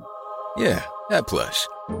clouds. Yeah, that plush.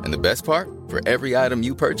 And the best part? For every item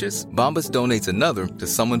you purchase, Bombas donates another to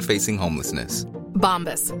someone facing homelessness.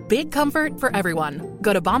 Bombas, big comfort for everyone.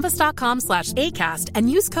 Go to bombas.com/ACAST and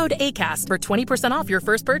use code ACAST for 20% off your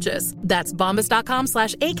first purchase. That's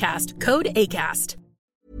bombas.com/ACAST, code ACAST.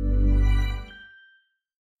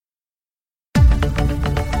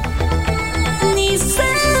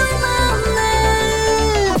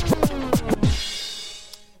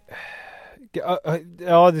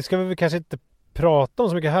 Ja, det ska vi väl kanske inte prata om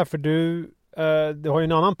så mycket här, för du har ju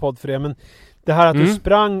en annan podd för det, men det här att du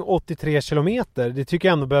sprang 83 kilometer, det tycker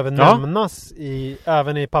jag ändå behöver nämnas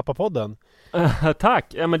även i pappapodden. Tack,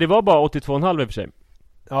 ja, men det var bara 82,5 i och för sig.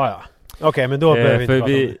 Ja. Okej, men då behöver vi inte prata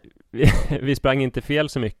om det. Vi sprang inte fel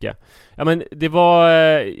så mycket. Ja, men det var,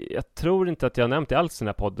 jag tror inte att jag nämnt det alls i den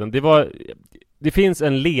här podden. Det finns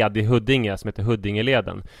en led i Huddinge som heter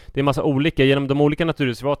Huddingeleden. Det är en massa olika, genom de olika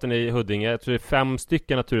naturreservaten i Huddinge, jag tror det är 5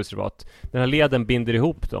 stycken naturreservat. Den här leden binder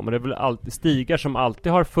ihop dem, och det är väl alltid stigar som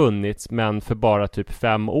alltid har funnits, men för bara typ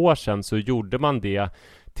 5 år sedan så gjorde man det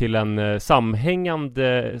till en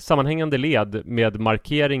sammanhängande led med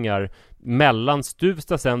markeringar mellan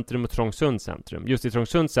Stuvsta centrum och Trångsund centrum. Just i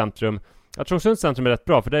Trångsund centrum, Trångsund centrum är rätt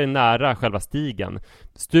bra för det är nära själva stigen.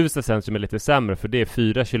 Stuvsta centrum är lite sämre för det är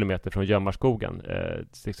 4 kilometer från Gömmarskogen,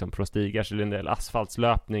 liksom från stigar, så det är en del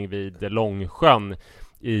asfaltslöpning vid Långsjön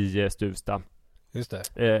i Stuvsta. Just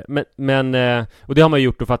det. Och det har man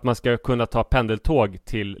gjort då för att man ska kunna ta pendeltåg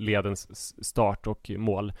till ledens start och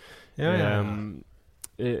mål.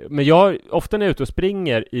 Men ofta när jag är ute och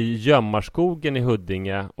springer i Gömmarskogen i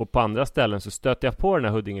Huddinge och på andra ställen så stöter jag på den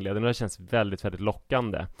här Huddingeleden och det känns väldigt, väldigt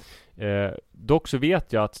lockande. Dock så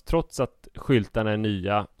vet jag att trots att skyltarna är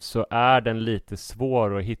nya så är den lite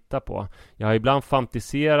svår att hitta på. Jag har ibland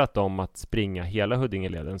fantiserat om att springa hela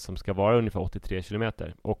Huddingeleden som ska vara ungefär 83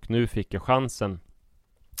 kilometer. Och nu fick jag chansen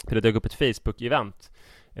till att dök upp ett Facebook-event.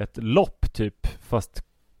 Ett lopp typ, fast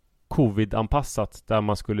covid-anpassat där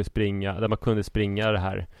man kunde springa det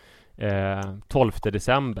här 12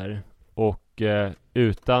 december och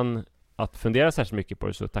utan att fundera särskilt mycket på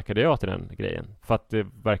det så tackade jag till den grejen för att det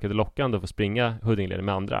verkade lockande att få springa Huddingeleden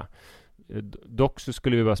med andra. Dock så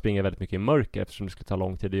skulle vi bara springa väldigt mycket i mörker eftersom det skulle ta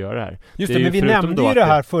lång tid att göra det här. Just det, men vi nämnde ju det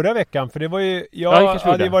här förra veckan för det var ju, jag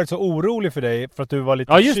hade varit så orolig för dig för att du var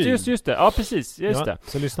lite just det. Ja, precis, just det.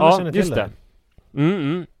 Så lyssnarna känner till det.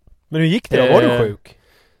 Men hur gick det då? Var du sjuk?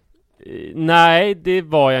 Nej, det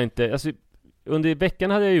var jag inte. Alltså, under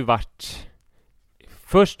veckan hade jag ju varit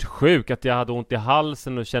först sjuk, att jag hade ont i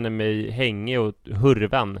halsen och kände mig hängig och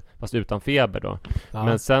hurven, fast utan feber då. Ja.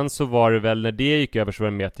 Men sen så var det väl, när det gick över så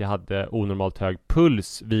var det med att jag hade onormalt hög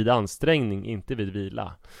puls vid ansträngning, inte vid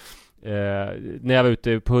vila. När jag var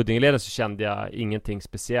ute på Huddingeleden så kände jag ingenting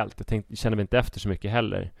speciellt. Jag kände mig inte efter så mycket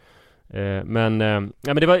heller. Men det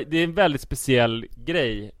är en väldigt speciell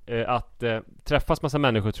grej att träffas massa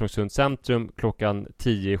människor i Trångsund centrum klockan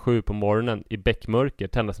 10:07 på morgonen i bäckmörker,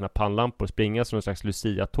 tända sina pannlampor och springa som någon slags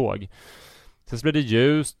Lucia-tåg. Sen så blev det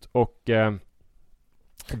ljust och jag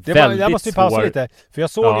måste ju pausa lite. För jag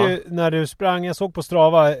såg ju när du sprang, jag såg på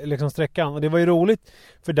Strava liksom sträckan och det var ju roligt.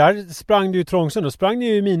 För där sprang du ju Trångsund och sprang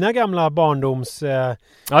ju mina gamla barndoms... ja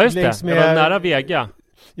just det, jag var nära Vega.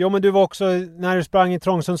 Jo, men du var också, när du sprang i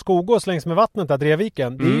Trångsund Skogås längs med vattnet där,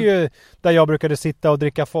 Dreviken. Det är ju där jag brukade sitta och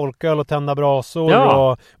dricka folköl och tända brasor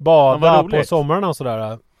och bada på sommarna och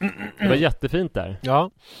sådär. Det var jättefint där.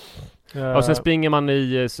 Ja. Och sen springer man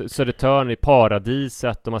i Södertörn i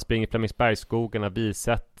Paradiset och man springer i Flemingsbergsskogarna,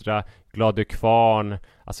 Bisättra, Gladökvarn.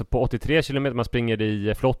 Alltså på 83 kilometer, man springer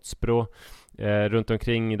i Flottsbro, runt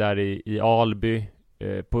omkring där i Alby.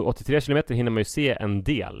 På 83 kilometer hinner man ju se en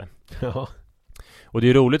del. Ja. Och det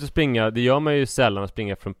är roligt att springa, det gör man ju sällan, att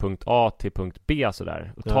springa från punkt A till punkt B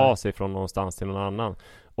sådär och ta sig från någonstans till någon annan.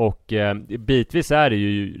 Och bitvis är det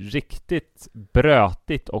ju riktigt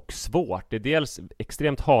brötigt och svårt. Det är dels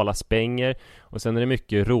extremt hala spänger och sen är det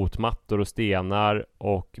mycket rotmattor och stenar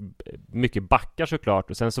och mycket backar såklart.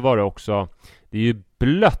 Och sen så var det också, det är ju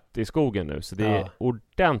blött i skogen nu så det är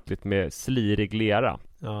ordentligt med slirig lera.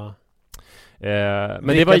 Ja. Men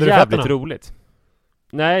det var jävligt roligt.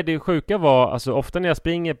 Nej, det sjuka var, alltså ofta när jag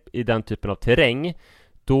springer i den typen av terräng,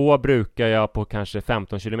 då brukar jag på kanske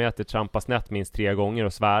 15 kilometer trampa snett minst 3 gånger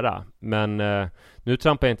och svära. Men nu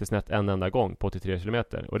trampar jag inte snett en enda gång på 83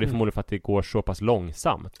 kilometer. Och det är förmodligen för att det går så pass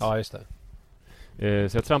långsamt. Ja, just det.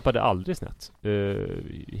 Så jag trampade aldrig snett.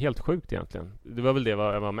 Helt sjukt egentligen. Det var väl det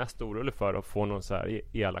jag var mest orolig för, att få någon så här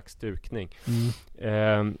elak stukning.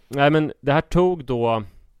 Nej, men det här tog då...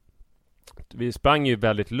 Vi sprang ju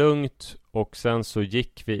väldigt lugnt och sen så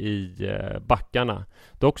gick vi i backarna.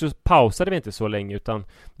 Dock så pausade vi inte så länge, utan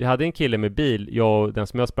vi hade en kille med bil, jag och den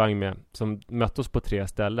som jag sprang med, som mötte oss på 3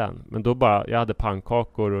 ställen. Men då bara, jag hade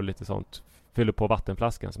pannkakor och lite sånt, fyllde på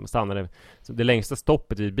vattenflaskan som stannade. Så det längsta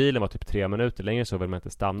stoppet vid bilen var typ 3 minuter. Längre så vill man inte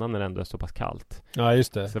stanna när det ändå är så pass kallt. Ja,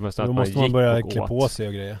 just det. Så då måste man börja klä på sig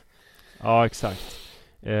och grejer. Ja, exakt.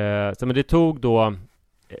 Så men det tog då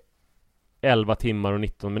 11 timmar och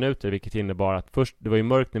 19 minuter, vilket innebar att först, det var ju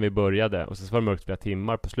mörkt när vi började och sen så var det mörkt flera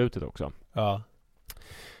timmar på slutet också. Ja.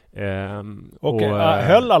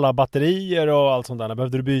 Höll alla batterier och allt sånt där?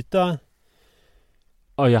 Behövde du byta?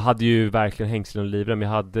 Ja, jag hade ju verkligen hängslen och livrem. Jag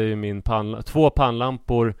hade ju 2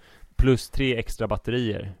 pannlampor plus 3 extra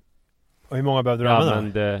batterier. Och hur många behövde du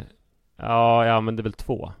använda? Jag använde väl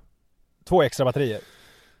 2. 2 extra batterier?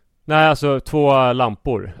 Nej, alltså 2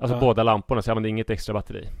 lampor. Alltså Ja. båda lamporna, så jag använde inget extra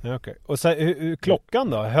batteri. Ja, okej. Och så, klockan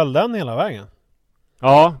då? Höll den hela vägen?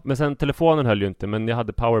 Ja, men sen telefonen höll ju inte, men jag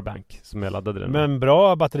hade powerbank som jag laddade den med. Men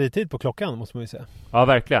bra batteritid på klockan måste man ju säga. Ja,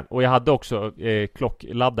 verkligen. Och jag hade också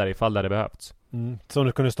klockladdare ifall det hade behövts. Som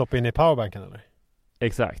du kunde stoppa in i powerbanken eller?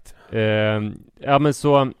 Exakt. Ja, men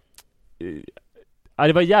så... Ja,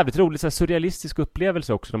 det var jävligt roligt, så här surrealistisk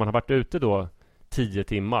upplevelse också när man har varit ute då 10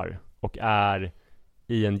 timmar och är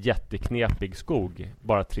i en jätteknepig skog.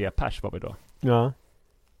 Bara 3 pers var vi då. Ja.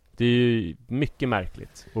 Det är ju mycket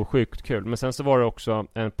märkligt och sjukt kul. Men sen så var det också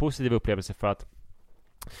en positiv upplevelse för att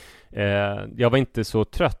jag var inte så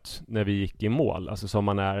trött när vi gick i mål. Alltså som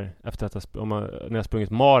man är efter att när jag sprungit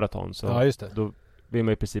maraton, så Ja, just det. då vill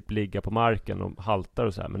man i princip ligga på marken och haltar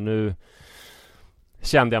och så här. Men nu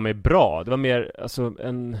kände jag mig bra. Det var mer alltså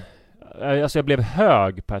jag blev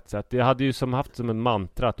hög på ett sätt. Jag hade ju haft som en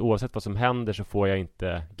mantra att oavsett vad som händer så får jag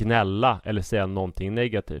inte gnälla eller säga någonting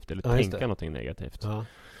negativt eller tänka någonting negativt. Ja.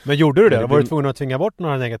 Men gjorde du det? Var du tvungen att tvinga bort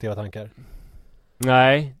några negativa tankar?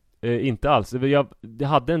 Nej, inte alls. Jag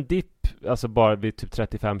hade en dipp alltså bara vid typ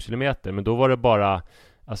 35 kilometer, men då var det bara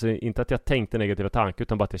alltså inte att jag tänkte negativa tankar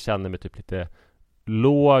utan bara att jag kände mig typ lite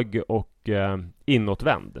låg och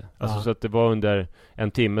inåtvänd. Alltså så att det var under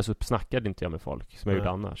en timme så snackade inte jag med folk som jag gjorde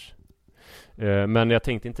annars. Men jag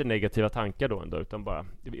tänkte inte negativa tankar då ändå, utan bara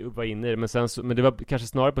var inne i det. Men det var kanske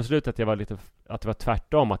snarare på slutet att jag var att det var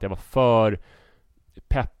tvärtom, att jag var för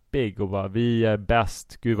peppig och bara vi är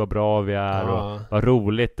bäst, gud vad bra vi är och vad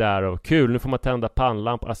roligt det är och kul, nu får man tända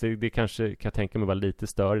pannlampor. Alltså det kanske kan jag tänka mig var lite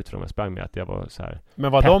störigt för dem jag sprang med, att jag var så här.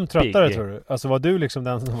 Men var de tröttare tror du? Alltså var du liksom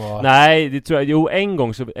den som var... Nej, det tror jag. Jo, en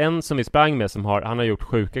gång så en som vi sprang med han har gjort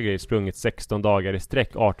sjuka grejer, sprungit 16 dagar i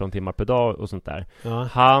sträck, 18 timmar per dag och sånt där. Ja.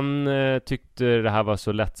 Han tyckte det här var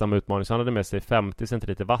så lättsam utmaning så han hade med sig 50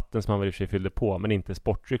 centiliter vatten som han väl i och för sig fyllde på, men inte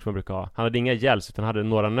sportdryck som man brukar ha. Han hade inga gels utan hade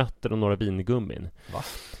några nötter och några vingummin. Va?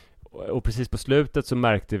 Och precis på slutet så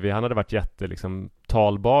märkte vi, han hade varit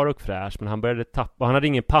talbar och fräsch, men han började tappa, och han hade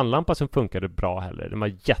ingen pannlampa som funkade bra heller, den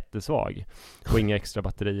var jättesvag och inga extra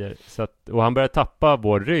batterier så att, och han började tappa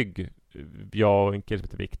vår rygg, jag och en kille som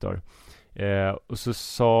heter Viktor, och så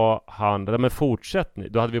sa han, men fortsätt ni,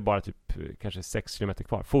 då hade vi bara typ kanske 6 kilometer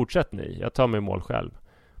kvar, fortsätt ni, jag tar mig i mål själv.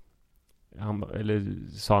 Eller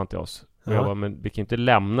sa han till oss, och jag bara, men vi kan inte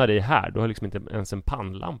lämna dig här, du har liksom inte ens en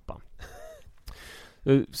pannlampa.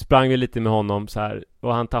 Då sprang vi lite med honom så här,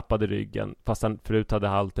 och han tappade ryggen fast han förut hade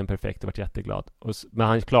halten perfekt och varit jätteglad. Men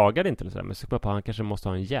han klagade inte så där, men så kom jag på att han kanske måste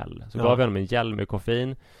ha en gel. Så gav vi honom en gel med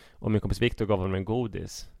koffein och min kompis Viktor gav honom en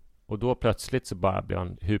godis. Och då plötsligt så bara blev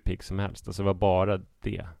han hur pigg som helst. Alltså det var bara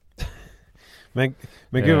det. Men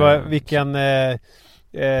gud vilken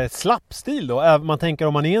slapp stil då. Man tänker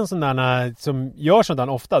om man är en sån där som gör sånt där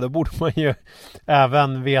ofta, då borde man ju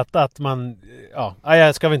även veta att man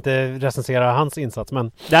jag ska väl inte recensera hans insats,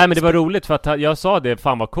 men nej, men det var roligt för att jag sa det,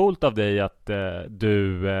 fan vad coolt av dig att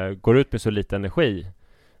du går ut med så lite energi.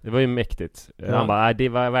 Det var ju mäktigt. Han bara, det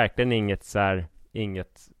var verkligen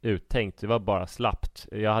inget uttänkt, det var bara slappt.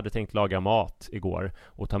 Jag hade tänkt laga mat igår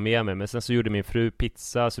och ta med mig, men sen så gjorde min fru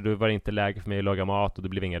pizza, så då var det inte läge för mig att laga mat och det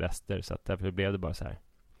blev inga rester, så att därför blev det bara så här.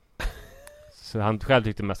 Så han själv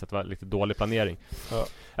tyckte mest att det var lite dålig planering.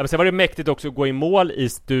 Men sen var det mäktigt också att gå i mål i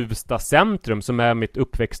Stuvsta centrum, som är mitt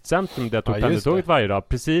uppväxtcentrum där jag tog pendeltåget varje dag.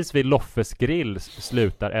 Precis vid Loffes grill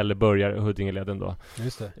slutar eller börjar Huddingeleden då.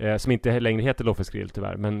 Just det. Som inte längre heter Loffes grill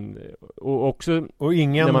tyvärr, men och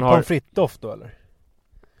ingen pommes frites-doft då eller?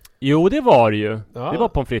 Jo, det var det ju. Det var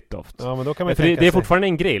pommes frites-doft. Ja, men då kan man för det är fortfarande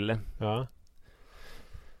en grill. Ja.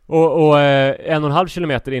 Och 1,5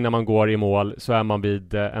 kilometer innan man går i mål så är man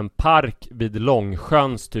vid en park vid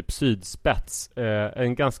Långsjöns typ sydspets.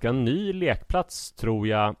 En ganska ny lekplats tror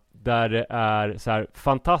jag, där det är så här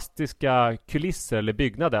fantastiska kulisser eller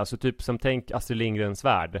byggnader, alltså typ som tänk Astrid Lindgrens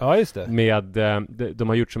värld. Ja, just det. Med de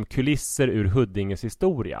har gjort som kulisser ur Huddinges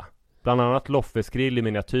historia. Bland annat Loffes grill i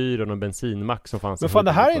miniatyr och någon bensinmack som fanns. Men fan,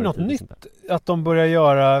 det här är något nytt att de börjar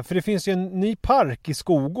göra, för det finns ju en ny park i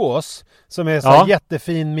Skogås som är så här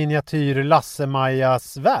jättefin miniatyr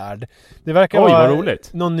Lasse-Majas värld. Det verkar vara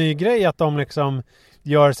någon ny grej att de liksom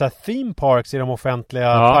gör så här theme parks i de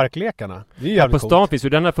offentliga parklekarna. Det är ju jävligt på stan finns ju,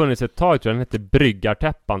 den har funnits ett tag, tror jag, den heter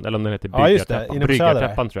Bryggartäppan, eller om den heter Bryggartäppan.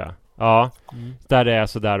 Bryggartäppan tror jag. Ja, där det är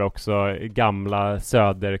så där också gamla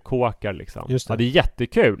söderkåkar liksom. Just det. Ja, det är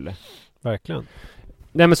jättekul. Verkligen.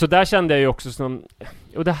 Nej, men så där kände jag ju också som,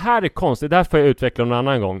 och det här är konstigt, det här får jag utveckla någon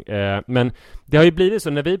annan gång. Men det har ju blivit så,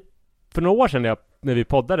 för några år sedan när vi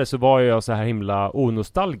poddade så var jag så här himla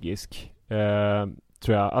onostalgisk.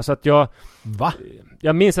 Tror jag. Alltså att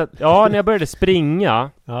jag minns att när jag började springa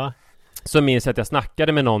så minns jag att jag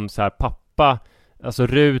snackade med någon så här pappa, alltså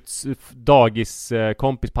Ruts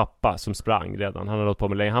dagiskompis pappa som sprang redan. Han hade hållit på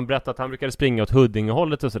med länge. Han berättade att han brukade springa åt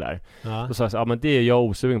Huddingehållet och sådär. Ja. Då sa jag så, men det är jag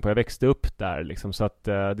osugen på. Jag växte upp där liksom, så att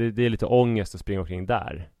det är lite ångest att springa omkring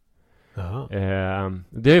där.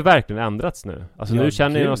 Det har ju verkligen ändrats nu. Alltså nu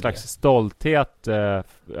känner jag någon slags stolthet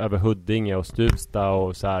över Huddinge och Stuvsta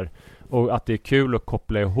och så här. Och att det är kul att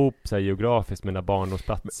koppla ihop så här, geografiskt med mina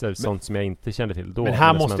barndomsplatser, sånt som jag inte kände till då. Men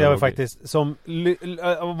här måste jag väl faktiskt som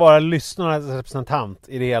vara lyssnarnas representant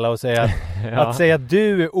i det hela och säga att, att säga att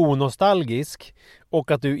du är onostalgisk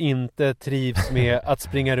och att du inte trivs med att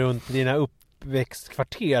springa runt i dina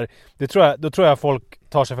uppväxtkvarter. Då tror jag folk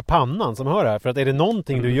tar sig för pannan som hör det här. För att är det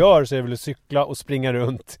någonting du gör så är det väl att cykla och springa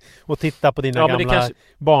runt och titta på dina gamla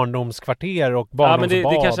barndomskvarter och barndomsbad. Ja,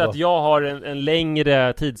 men det kanske att jag har en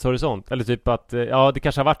längre tidshorisont. Eller typ att, det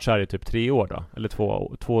kanske har varit så här i typ 3 år då. Eller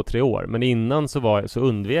 2-3 år. Men innan så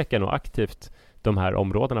undvek jag nog aktivt de här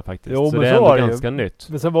områdena faktiskt. Jo, så det är ändå ganska nytt.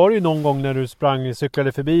 Men sen var det ju någon gång när du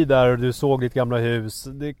cyklade förbi där och du såg ditt gamla hus.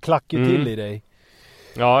 Det klackade till i dig.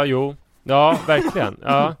 Ja, jo. Ja, verkligen.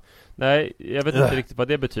 Ja. Nej, jag vet inte riktigt vad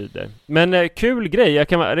det betyder. Men kul grej. Jag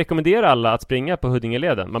kan rekommendera alla att springa på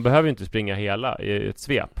Huddingeleden. Man behöver ju inte springa hela i ett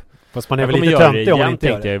svep. Fast man är väl lite töntig om man inte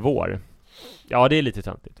gör det. Jag i vår. Ja, det är lite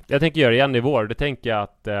töntigt. Jag tänker göra det igen i vår. Det tänker jag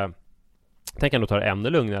att tänker nog ta det ännu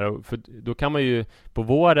lugnare. För då kan man ju på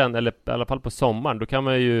våren, eller i alla fall på sommaren, då kan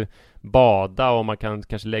man ju bada och man kan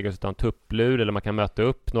kanske lägga sig och ta en tupplur, eller man kan möta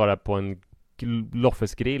upp några på en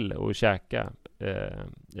loffesgrill och käka.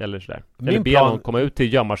 Eller sådär. Eller be någon komma ut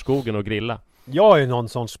till Gömmarskogen och grilla. Jag har ju någon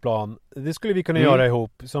sorts plan. Det skulle vi kunna göra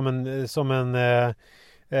ihop som en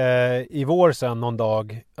i vår sen någon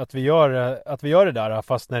dag. Att vi gör det där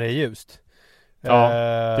fast när det är ljust. Ja,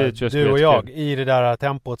 det tror jag du och jag kul. I det där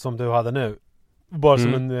tempot som du hade nu. Bara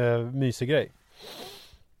som en mysig grej.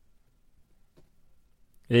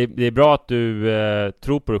 Det är bra att du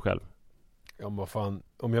tror på dig själv. Ja, men vad fan.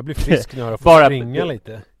 Om jag blir frisk nu och får springa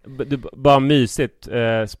lite. Bara mysigt.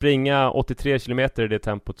 Springa 83 kilometer i det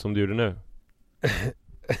tempot som du gjorde nu.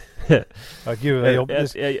 Ja, gud vad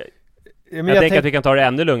jobbigt. Jag tänker att vi kan ta det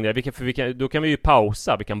ännu lugnare. Då kan vi ju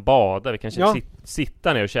pausa. Vi kan bada. Vi kan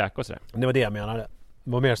sitta ner och käka och sådär. Det var det jag menade.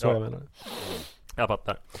 Det var mer så jag menade. Jag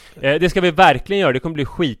fattar. Det ska vi verkligen göra. Det kommer bli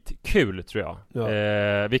skitkul, tror jag.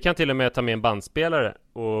 Ja. Vi kan till och med ta med en bandspelare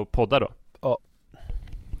och podda då. Ja.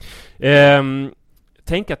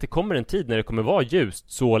 Tänk att det kommer en tid när det kommer vara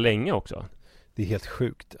ljust så länge också. Det är helt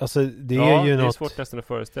sjukt. Alltså, det är ju det är svårt nästan att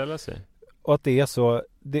föreställa sig. Och att det är så,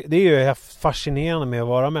 det är ju fascinerande med att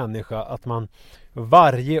vara människa, att man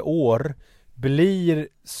varje år blir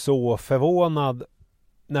så förvånad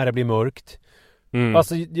när det blir mörkt.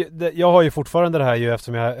 Alltså, jag har ju fortfarande det här ju,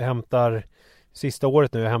 eftersom jag hämtar sista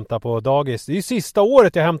året nu, jag hämtar på dagis. Det är ju sista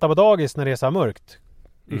året jag hämtar på dagis när det är så här mörkt.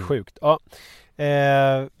 Det är sjukt. Ja.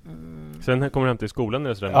 Sen kommer du hem till skolan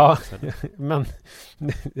eller sådär.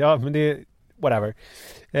 Ja, men det är whatever.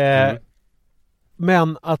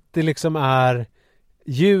 Men att det liksom är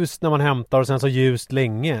ljust när man hämtar och sen så ljust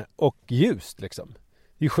länge och ljust liksom.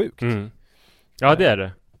 Det är sjukt. Ja, det är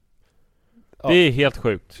det. Det är helt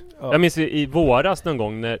sjukt. Ja. Jag minns i våras någon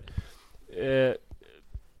gång när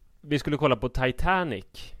vi skulle kolla på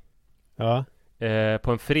Titanic. Ja.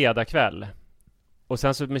 På en fredagkväll. Och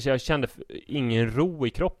sen så, men jag kände ingen ro i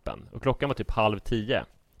kroppen. Och klockan var typ 9:30.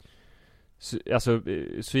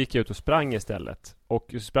 Så gick jag ut och sprang istället.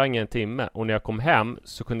 Och sprang en timme. Och när jag kom hem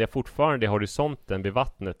så kunde jag fortfarande i horisonten vid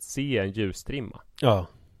vattnet se en ljusstrimma. Ja.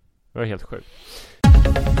 Det var helt sjukt.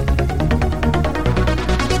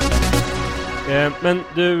 Men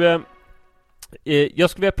du, jag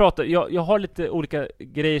skulle vilja prata. Jag har lite olika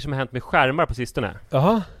grejer som har hänt med skärmar på sistone.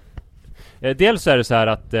 Jaha. Dels så är det så här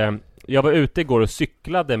att jag var ute igår och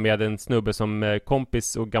cyklade med en snubbe som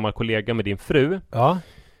kompis och gammal kollega med din fru. Ja.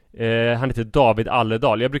 Han heter David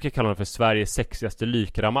Alledal. Jag brukar kalla honom för Sveriges sexigaste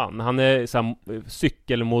lykraman. Han är så här,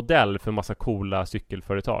 cykelmodell för massa coola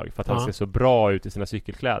cykelföretag, för att han ser så bra ut i sina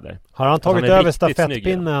cykelkläder. Har han tagit över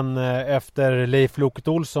stafettpinnen efter Leif Loket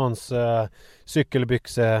Olssons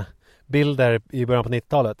cykelbyxebilder i början på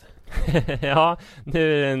 90-talet? Ja,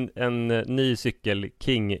 nu är det en ny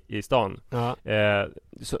cykelking i stan. Ja.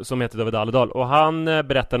 Som heter David Alledal. Och han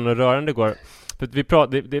berättade något rörande igår. För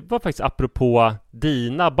det var faktiskt apropå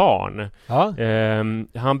dina barn. Ja.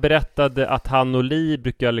 Han berättade att han och Li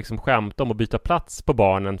brukar liksom skämta om att byta plats på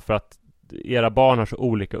barnen, för att era barn har så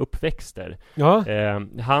olika uppväxter. Ja.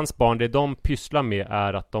 Hans barn, det de pysslar med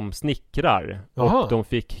är att de snickrar. Aha. Och de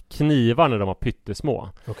fick knivar när de var pyttesmå.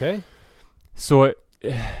 Okay. Så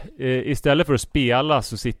istället för att spela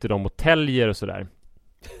så sitter de och täljer och sådär.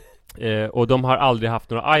 Och de har aldrig haft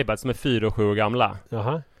några iPads, som är 4 och 7 år gamla.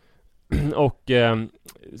 Jaha. Och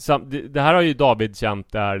det här har ju David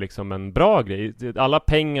känt är liksom en bra grej. Alla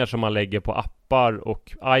pengar som man lägger på appar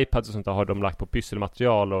och iPads och sånt där har de lagt på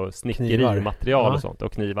pysselmaterial och snickerimaterial och sånt,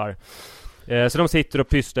 och knivar. Så de sitter och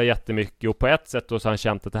pysslar jättemycket, och på ett sätt då så har han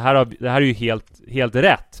känt att det här är ju helt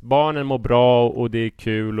rätt. Barnen mår bra och det är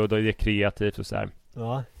kul och det är kreativt och så här.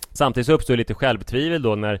 Ja. Samtidigt så uppstår lite självtvivel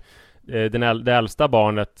då när det äldsta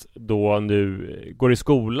barnet då nu går i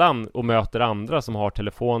skolan och möter andra som har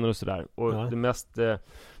telefoner och sådär. Och det mest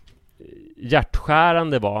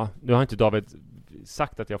hjärtskärande var, nu har inte David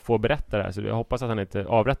sagt att jag får berätta det här, så jag hoppas att han inte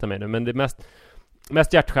avrättar mig nu, men det mest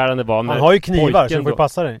hjärtskärande var när han har ju knivar så du får då,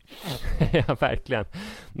 passa dig. ja, verkligen.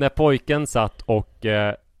 När pojken satt och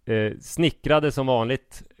snickrade som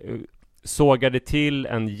vanligt, sågade till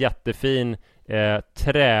en jättefin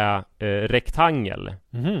trärektangel.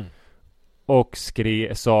 Och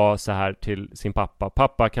sa så här till sin pappa: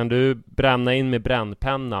 pappa, kan du bränna in med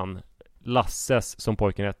brännpennan Lasses, som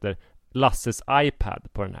pojken heter, Lasses iPad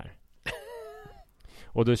på den här?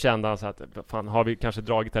 Och då kände han så att fan, har vi kanske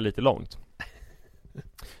dragit det lite långt?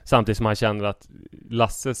 Samtidigt som han kände att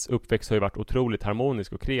Lasses uppväxt har ju varit otroligt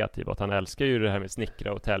harmonisk och kreativ, och att han älskar ju det här med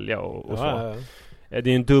snickra och tälja och så. Ja.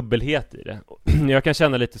 Det är en dubbelhet i det. Jag kan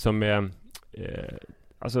känna lite som med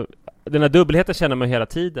alltså, den här dubbelheten känner man hela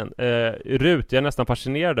tiden. Rut, jag är nästan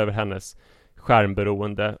fascinerad över hennes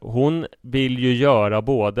skärmberoende. Hon vill ju göra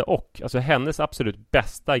både och. Alltså hennes absolut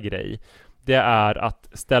bästa grej, det är att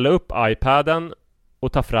ställa upp iPaden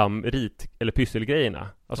och ta fram eller pysselgrejerna.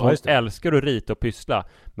 Alltså hon älskar att rita och pyssla,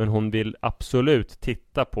 men hon vill absolut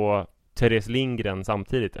titta på Therese Lindgren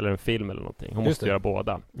samtidigt, eller en film eller någonting. Hon måste göra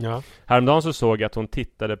båda. Ja. Häromdagen så såg jag att hon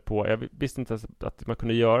tittade på, jag visste inte att man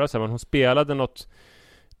kunde göra så, men hon spelade något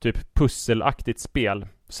typ pusselaktigt spel.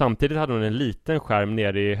 Samtidigt hade hon en liten skärm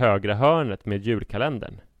nere i högra hörnet med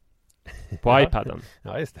julkalendern på iPaden.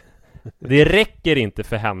 Ja, just det. Det räcker inte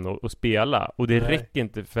för henne att spela, och det räcker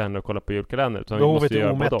inte för henne att kolla på julkalendern, utan hon måste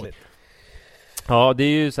göra både. Ja, det är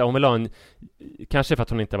ju så här, hon vill ha kanske för att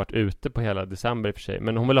hon inte har varit ute på hela december i och för sig,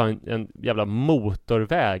 men hon vill ha en jävla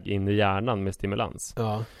motorväg in i hjärnan med stimulans.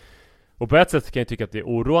 Ja. Och på ett sätt kan jag tycka att det är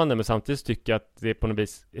oroande, men samtidigt tycker jag att det är på något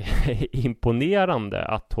vis imponerande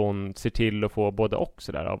att hon ser till att få både och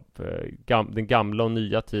sådär av den gamla och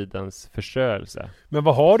nya tidens förstörelse. Men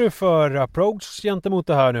vad har du för approach gentemot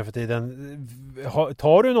det här nu för tiden?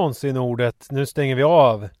 Tar du någonsin ordet, nu stänger vi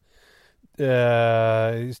av,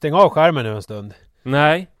 stäng av skärmen nu en stund?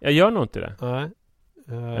 Nej, jag gör nog inte det.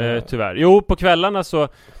 Tyvärr. Jo, på kvällarna så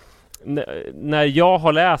när jag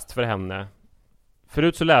har läst för henne,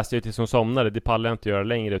 förut så läste jag tills hon somnade, det pallar jag inte göra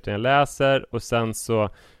längre, utan jag läser och sen så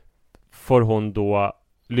får hon då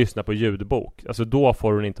lyssna på ljudbok. Alltså då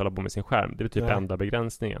får hon inte hålla på med sin skärm. Det är typ enda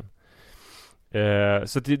begränsningen.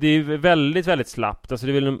 Så det är väldigt, väldigt slappt. Alltså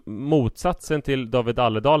det är väl motsatsen till David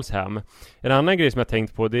Alledals hem. En annan grej som jag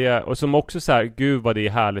tänkt på, det är, och som också så här, gud vad det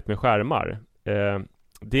är härligt med skärmar,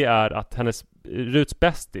 det är att hennes Ruts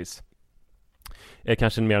bästis är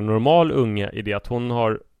kanske en mer normal unge i det att hon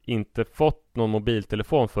har inte fått någon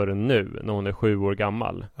mobiltelefon förrän nu när hon är 7 år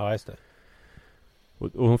gammal. Ja, just det. Och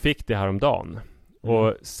hon fick det häromdagen.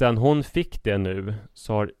 Och sen hon fick det nu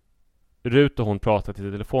så har Rut och hon pratat i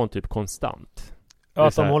telefon typ konstant. Ja,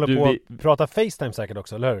 att de håller på att prata FaceTime säkert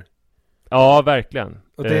också, eller hur? Ja, verkligen.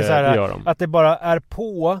 Och det är så här, det gör de. Att det bara är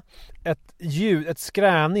på ett ljud, ett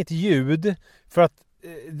skränigt ljud, för att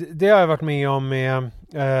det har jag varit med om med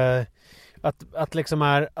att liksom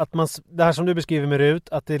är att man, det här som du beskriver med Rut,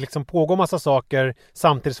 att det liksom pågår massa saker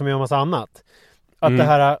samtidigt som vi gör massa annat. Att det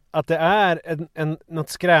här, att det är något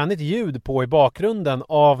skränigt ljud på i bakgrunden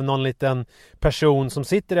av någon liten person som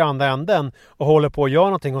sitter i andra änden och håller på att göra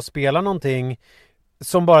någonting och spelar någonting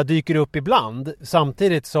som bara dyker upp ibland,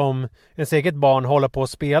 samtidigt som ens eget barn håller på och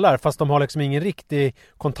spelar, fast de har liksom ingen riktig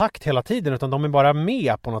kontakt hela tiden, utan de är bara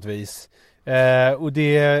med på något vis. Och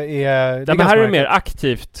det är men här är det mer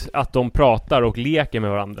aktivt att de pratar och leker med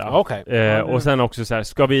varandra. Okay. Och sen också så här,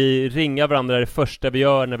 ska vi ringa varandra det första vi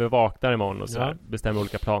gör när vi vaknar imorgon och så här, bestämmer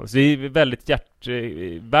olika planer. Så det är väldigt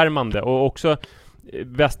hjärtvärmande. Och också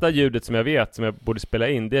bästa ljudet som jag vet, som jag borde spela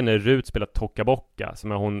in, det är när Rut spelar Toka Bocka, som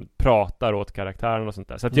när hon pratar åt karaktären och sånt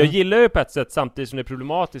där. Så att jag gillar ju på ett sätt, samtidigt som det är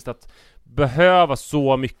problematiskt att behöva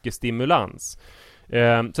så mycket stimulans.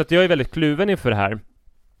 Så att jag är väldigt kluven inför det här.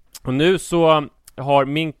 Och nu så har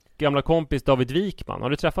min gamla kompis David Wikman, har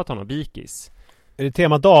du träffat honom? Vikis. Är det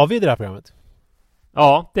tema David i det här programmet?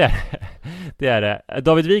 Ja, det är det.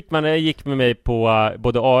 David Wikman gick med mig på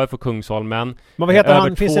både AF och Kungsholmen. Men vad heter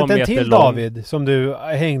han? Finns det inte en till David som du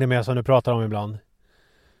hängde med, som du pratar om ibland?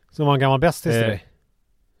 Som var en gammal bästis till dig?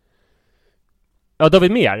 Ja,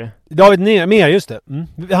 David Mer. Mer, just det.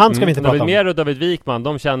 Han ska vi inte prata David om. Mer och David Wikman,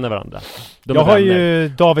 de känner varandra. Jag har ju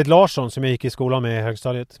David Larsson som jag gick i skolan med i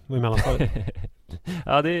högstadiet och i mellanstadiet.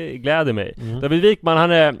 Ja, det gläder mig. David Wikman,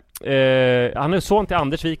 han är son till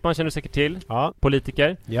Anders Wikman, känner du säkert till. Ja.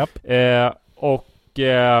 Politiker. Japp. Och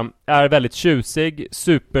är väldigt tjusig,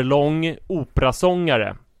 superlång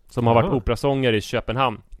operasångare. Som har varit operasångare i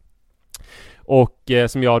Köpenhamn. Och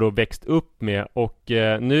som jag då växt upp med. Och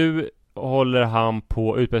nu håller han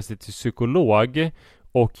på att utbilda sig till psykolog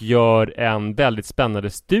och gör en väldigt spännande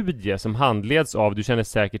studie som handleds av, du känner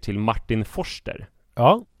säkert till Martin Forster.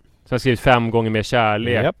 Ja. Som har skrivit 5 gånger mer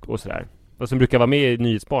kärlek och sådär. Och som brukar vara med i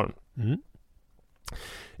Nyhetsbarn.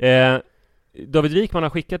 David Wikman har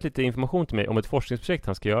skickat lite information till mig om ett forskningsprojekt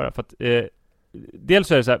han ska göra. För att dels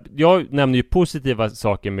så är det så här, jag nämner ju positiva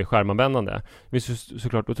saker med skärmanvändande. Men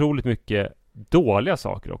såklart otroligt mycket dåliga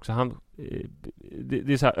saker också.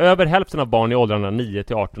 Det är så här, över hälften av barn i åldrarna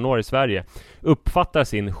 9-18 år i Sverige uppfattar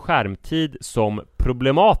sin skärmtid som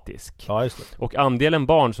problematisk. Ja, just det. Och andelen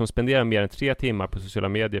barn som spenderar mer än 3 timmar på sociala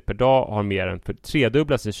medier per dag har mer än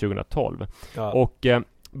tredubblats sedan 2012. Ja. Och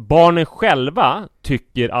barnen själva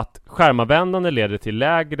tycker att skärmanvändande leder till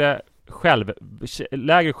lägre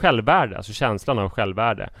självvärde, alltså känslan av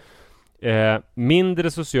självvärde.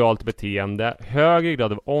 Mindre socialt beteende, högre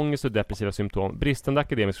grad av ångest och depressiva symptom, bristande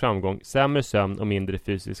akademisk framgång, sämre sömn och mindre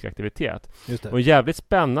fysisk aktivitet. Och en jävligt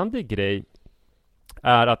spännande grej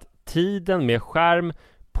är att tiden med skärm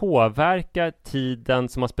påverkar tiden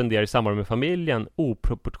som man spenderar i samband med familjen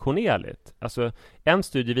oproportionerligt. Alltså en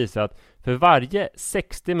studie visar att för varje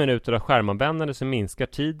 60 minuter av skärmanvändande så minskar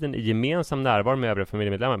tiden i gemensam närvaro med övriga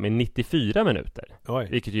familjemedlemmar med 94 minuter. Oj.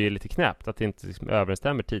 Vilket ju är lite knäppt att det inte liksom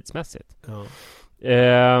överensstämmer tidsmässigt. Ja.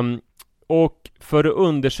 Och för att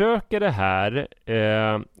undersöka det här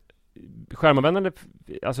skärmanvändande,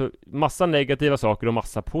 alltså massa negativa saker och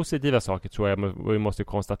massa positiva saker tror jag vi måste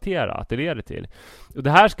konstatera att det leder till. Och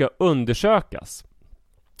det här ska undersökas.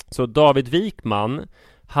 Så David Wikman,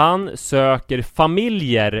 han söker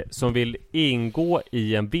familjer som vill ingå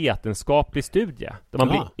i en vetenskaplig studie. Där man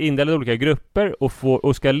blir indelad i olika grupper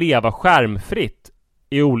och ska leva skärmfritt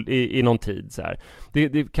i någon tid så här.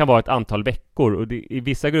 Det kan vara ett antal veckor och i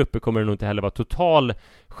vissa grupper kommer det nog inte heller vara total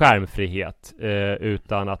skärmfrihet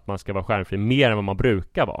utan att man ska vara skärmfri mer än vad man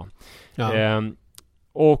brukar vara. Ja.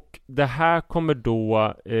 Och det här kommer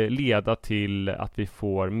då leda till att vi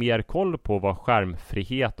får mer koll på vad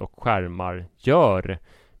skärmfrihet och skärmar gör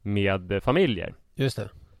med familjer. Just det.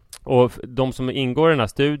 Och de som ingår i den här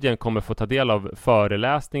studien kommer få ta del av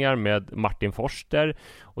föreläsningar med Martin Forster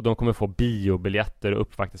och de kommer få biobiljetter och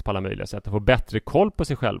uppvaktas på alla möjliga sätt och få bättre koll på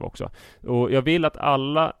sig själva också. Och jag vill att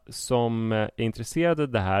alla som är intresserade av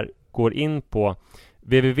det här går in på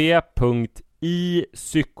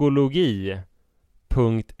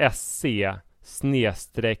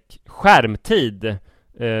www.ipsykologi.se/skärmtid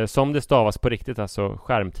som det stavas på riktigt, alltså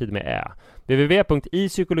skärmtid med ä.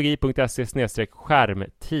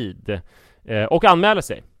 www.ipsykologi.se/skärmtid och anmäla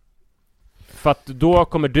sig. För att då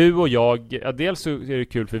kommer du och jag, dels så är det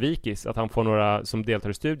kul för Vikis att han får några som deltar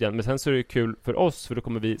i studien, men sen så är det kul för oss för då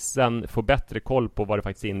kommer vi sen få bättre koll på vad det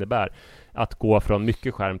faktiskt innebär att gå från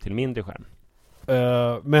mycket skärm till mindre skärm.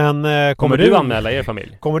 Men kommer du anmäla er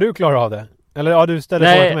familj? Kommer du klara av det? Eller ja, du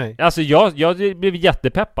ställer frågan till mig. Alltså jag blev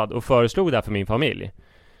jättepeppad och föreslog det här för min familj.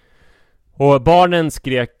 Och barnen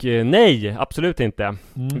skrek nej, absolut inte.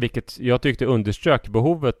 Vilket jag tyckte underströk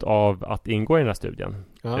behovet av att ingå i den här studien.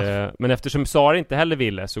 Ja. Men eftersom Sara inte heller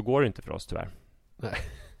ville så går det inte för oss tyvärr. Nej.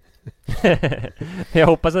 Jag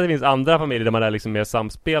hoppas att det finns andra familjer där man är liksom mer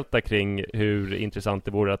samspelta kring hur intressant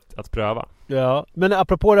det vore att pröva. Ja, men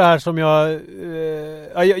apropå det här som jag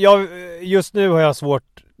just nu har jag svårt.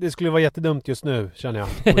 Det skulle vara jättedumt just nu, känner jag.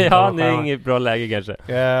 Ja, det är inget bra läge kanske.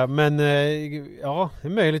 Men ja,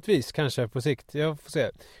 möjligtvis kanske på sikt. Jag får se.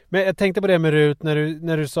 Men jag tänkte på det med Rut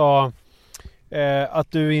när du sa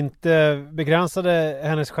att du inte begränsade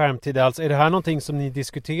hennes skärmtid alls. Är det här någonting som ni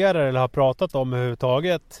diskuterar eller har pratat om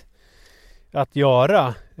överhuvudtaget att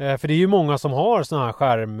göra? För det är ju många som har såna här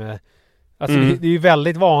skärm. Alltså det är ju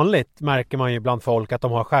väldigt vanligt, märker man ju bland folk, att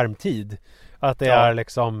de har skärmtid. Att det är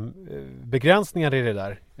liksom begränsningar i det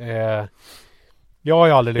där. Jag har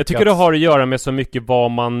ju aldrig lyckats. Jag tycker det har att göra med så mycket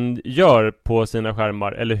vad man gör på sina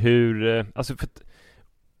skärmar. Eller hur... Alltså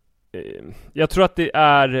jag tror att det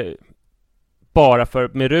är bara för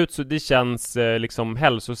med Rut så det känns liksom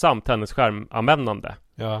hälsosamt hennes skärmanvändande.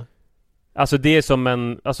 Ja. Alltså det är som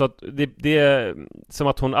en... Alltså det är som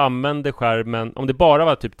att hon använder skärmen... Om det bara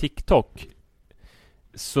var typ TikTok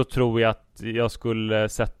så tror jag att jag skulle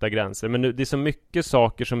sätta gränser. Men nu, det är så mycket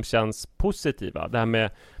saker som känns positiva. Det här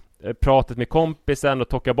med pratet med kompisen och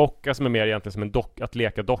Toka-Boka som är mer egentligen som en att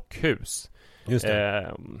leka dockhus. Just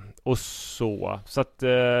det. Och så att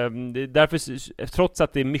därför, trots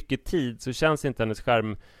att det är mycket tid, så känns inte hennes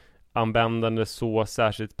skärmanvändande så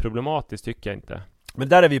särskilt problematiskt, tycker jag inte. Men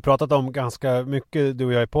där har vi pratat om ganska mycket, du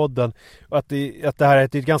och jag i podden, att det här är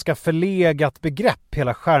ett ganska förlegat begrepp,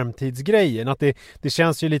 hela skärmtidsgrejen. Att det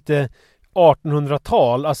känns ju lite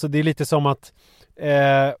 1800-tal, alltså det är lite som att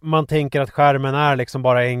man tänker att skärmen är liksom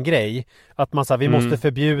bara en grej. Att man säger vi måste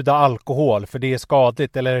förbjuda alkohol för det är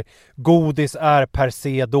skadligt, eller godis är per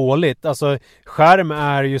se dåligt. Alltså skärm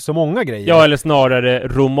är ju så många grejer. Ja, eller snarare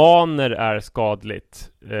romaner är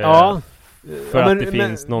skadligt. För att det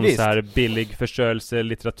finns någon så här billig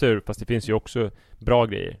förstörelselitteratur, fast det finns ju också bra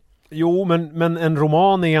grejer. Jo, men en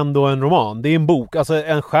roman är ändå en roman. Det är en bok. Alltså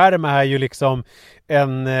en skärm är ju liksom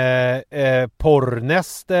en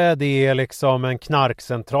porrnäste, det är liksom en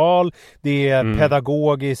knarkcentral, det är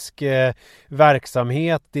pedagogisk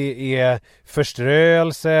verksamhet, det är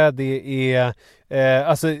förströelse, det är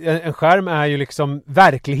alltså en skärm är ju liksom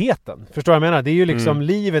verkligheten. Förstår jag menar? Det är ju liksom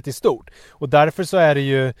livet i stort. Och därför så är det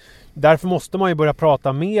ju, därför måste man ju börja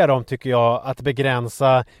prata mer om, tycker jag, att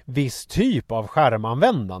begränsa viss typ av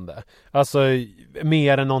skärmanvändande. Alltså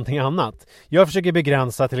mer än någonting annat. Jag försöker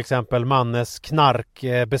begränsa till exempel Mannes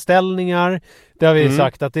knarkbeställningar. Det har vi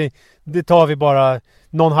sagt att det tar vi bara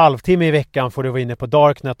någon halvtimme i veckan, får du vara inne på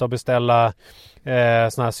Darknet och beställa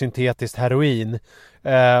sån här syntetiskt heroin.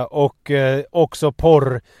 Och också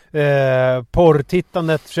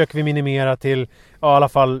porrtittandet försöker vi minimera till i alla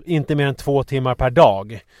fall inte mer än 2 timmar per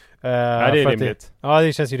dag. Ja, det är rimligt.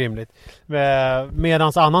 Det känns ju rimligt.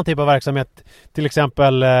 Medans annan typ av verksamhet, till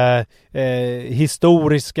exempel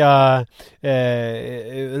historiska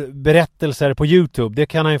berättelser på YouTube, det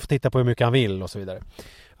kan han ju få titta på hur mycket han vill och så vidare.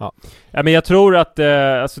 Ja, men jag tror att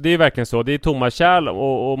alltså det är verkligen så. Det är tomma kärl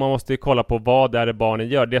och man måste kolla på vad det är barnen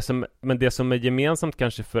gör. Det som är gemensamt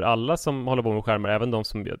kanske för alla som håller på med skärmar, även de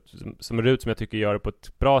som Rut, som jag tycker gör det på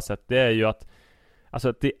ett bra sätt, det är ju att alltså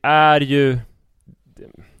att det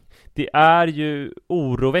är ju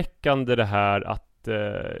oroväckande det här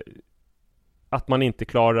att man inte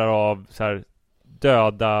klarar av så här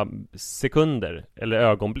döda sekunder eller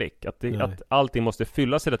ögonblick. Att allting måste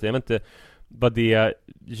fyllas hela tiden. Jag vet inte vad det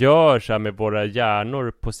gör så här med våra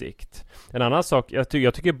hjärnor på sikt. En annan sak, jag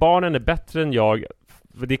tycker barnen är bättre än jag.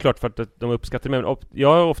 För det är klart för att de uppskattar mig. Men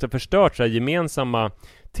jag har ofta förstört så här gemensamma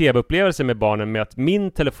tv-upplevelser med barnen med att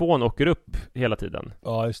min telefon åker upp hela tiden.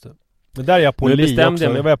 Ja, just det. Men där är jag på Li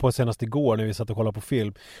också. Det var jag på senast igår när vi satt och kollade på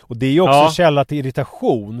film. Och det är ju också källa till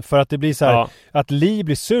irritation. För att det blir så här, att Li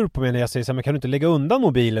blir sur på mig när jag säger så här, men kan du inte lägga undan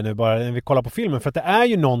mobilen nu bara när vi kollar på filmen? För att det är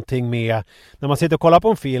ju någonting med, när man sitter och kollar på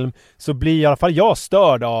en film, så blir i alla fall jag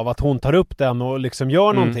störd av att hon tar upp den och liksom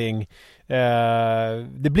gör någonting.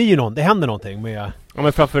 Det blir ju det händer någonting med... Ja,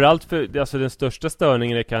 men framförallt för alltså den största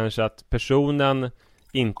störningen är kanske att personen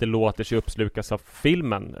inte låter sig uppslukas av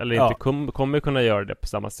filmen, eller inte kommer kunna göra det på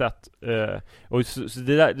samma sätt. Och så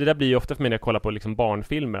det där blir ju ofta för mig när jag kollar på liksom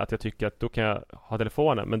barnfilmer, att jag tycker att då kan jag ha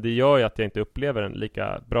telefonen, men det gör ju att jag inte upplever den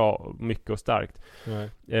lika bra, mycket och starkt.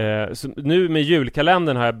 Så nu med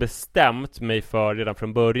julkalendern har jag bestämt mig för redan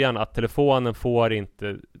från början att telefonen får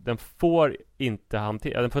inte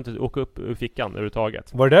hantera, den får inte åka upp ur fickan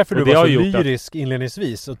överhuvudtaget. Var det därför du var så lyrisk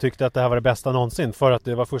inledningsvis och tyckte att det här var det bästa någonsin, för att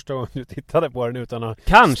det var första gången du tittade på den utan att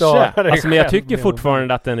kanske, alltså, men jag tycker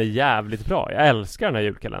fortfarande att den är jävligt bra. Jag älskar den här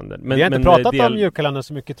julkalendern. Vi har inte pratat om julkalendern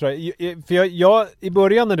så mycket, tror jag. För jag i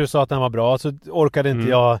början när du sa att den var bra, så orkade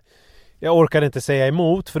inte jag orkade inte säga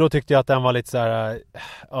emot, för då tyckte jag att den var lite så här,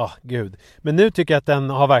 gud. Men nu tycker jag att den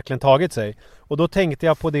har verkligen tagit sig. Och då tänkte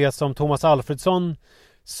jag på det som Thomas Alfredsson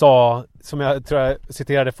sa, som jag tror jag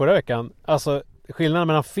citerade förra veckan. Alltså skillnaden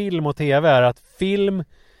mellan film och tv är att film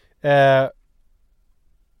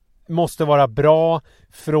måste vara bra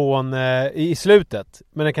från i slutet,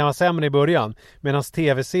 men det kan vara sämre i början, medan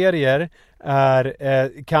tv-serier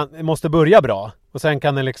måste börja bra och sen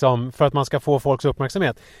kan det liksom, för att man ska få folks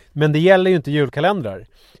uppmärksamhet. Men det gäller ju inte julkalendrar.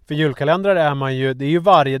 För julkalendrar det är ju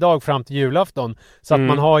varje dag fram till julafton, så att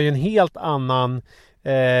man har ju en helt annan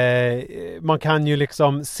man kan ju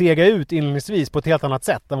liksom sega ut inledningsvis på ett helt annat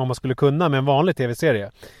sätt än vad man skulle kunna med en vanlig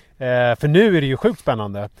tv-serie. För nu är det ju sjukt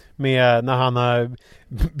spännande med när han har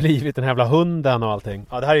blivit den här jävla hunden och allting.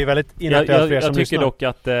 Ja, det här är ju väldigt inaktuellt för er som jag tycker lyssnar. dock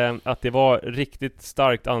att det var riktigt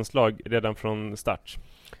starkt anslag redan från start.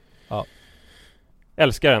 Ja.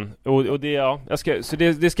 Älskar den. Och det,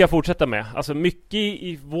 det ska jag fortsätta med. Alltså mycket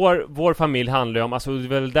i vår familj handlar om, alltså det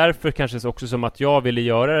är väl därför kanske också som att jag ville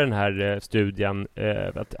göra den här studien,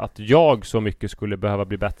 att jag så mycket skulle behöva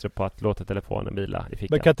bli bättre på att låta telefonen vila i fickan.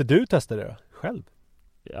 Men kan inte du testa det då? Själv?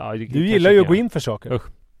 Ja, du gillar ju att gå in för saker. Usch.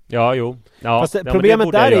 Ja, jo. Ja, fast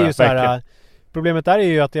problemet där är ju så här. Problemet där är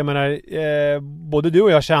ju att jag menar, både du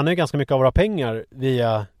och jag tjänar ju ganska mycket av våra pengar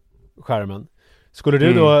via skärmen. Skulle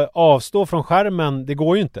du då avstå från skärmen, det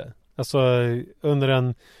går ju inte. Alltså under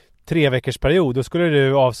en 3 veckors period, då skulle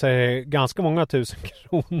du avsäga ganska många 1000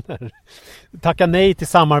 kronor. Tacka nej till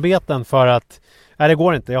samarbeten för att, nej det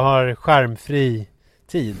går inte, jag har skärmfri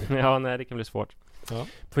tid. Ja, nej det kan bli svårt. Ja.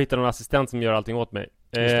 Får hitta någon assistent som gör allting åt mig.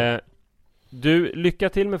 Du, lycka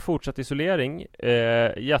till med fortsatt isolering.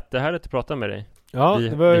 Jättehärligt att prata med dig. Ja, vi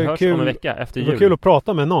var kul. Om en vecka efter jul. Det var kul att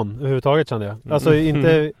prata med någon överhuvudtaget, kände jag. Alltså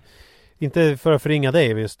inte för att förringa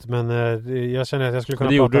dig visst, men jag känner att jag skulle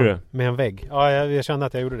kunna prata med en vägg. Ja, jag kände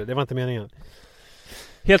att jag gjorde det. Det var inte meningen.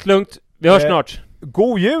 Helt lugnt. Vi hörs snart.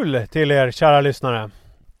 God jul till er, kära lyssnare.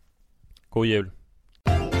 God jul.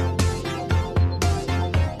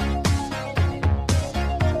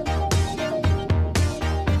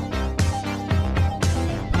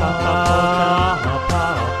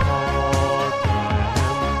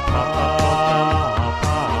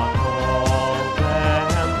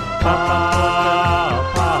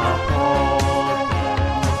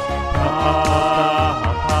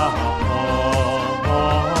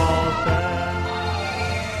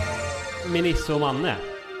 Nisse och Manne.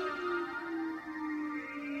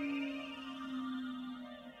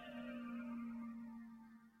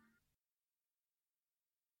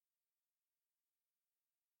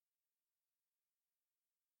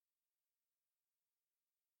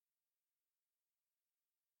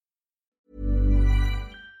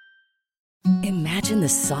 Imagine the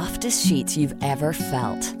softest sheets you've ever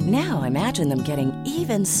felt. Now imagine them getting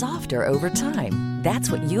even softer over time.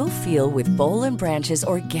 That's what you'll feel with Boll & Branch's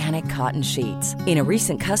organic cotton sheets. In a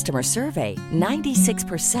recent customer survey,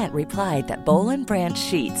 96% replied that Boll & Branch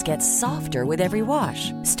sheets get softer with every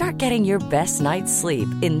wash. Start getting your best night's sleep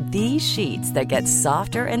in these sheets that get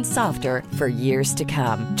softer and softer for years to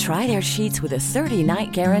come. Try their sheets with a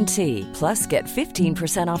 30-night guarantee. Plus, get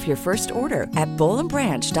 15% off your first order at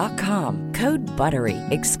bollandbranch.com. Code BUTTERY.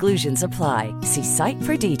 Exclusions apply. See site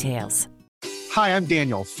for details. Hi, I'm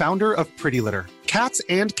Daniel, founder of Pretty Litter. Cats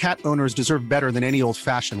and cat owners deserve better than any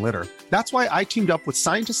old-fashioned litter. That's why I teamed up with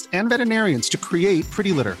scientists and veterinarians to create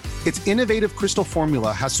Pretty Litter. Its innovative crystal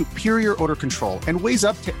formula has superior odor control and weighs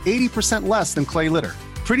up to 80% less than clay litter.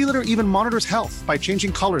 Pretty Litter even monitors health by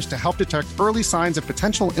changing colors to help detect early signs of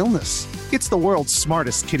potential illness. It's the world's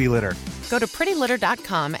smartest kitty litter. Go to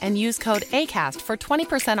prettylitter.com and use code ACAST for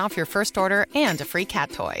 20% off your first order and a free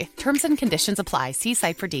cat toy. Terms and conditions apply. See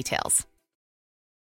site for details.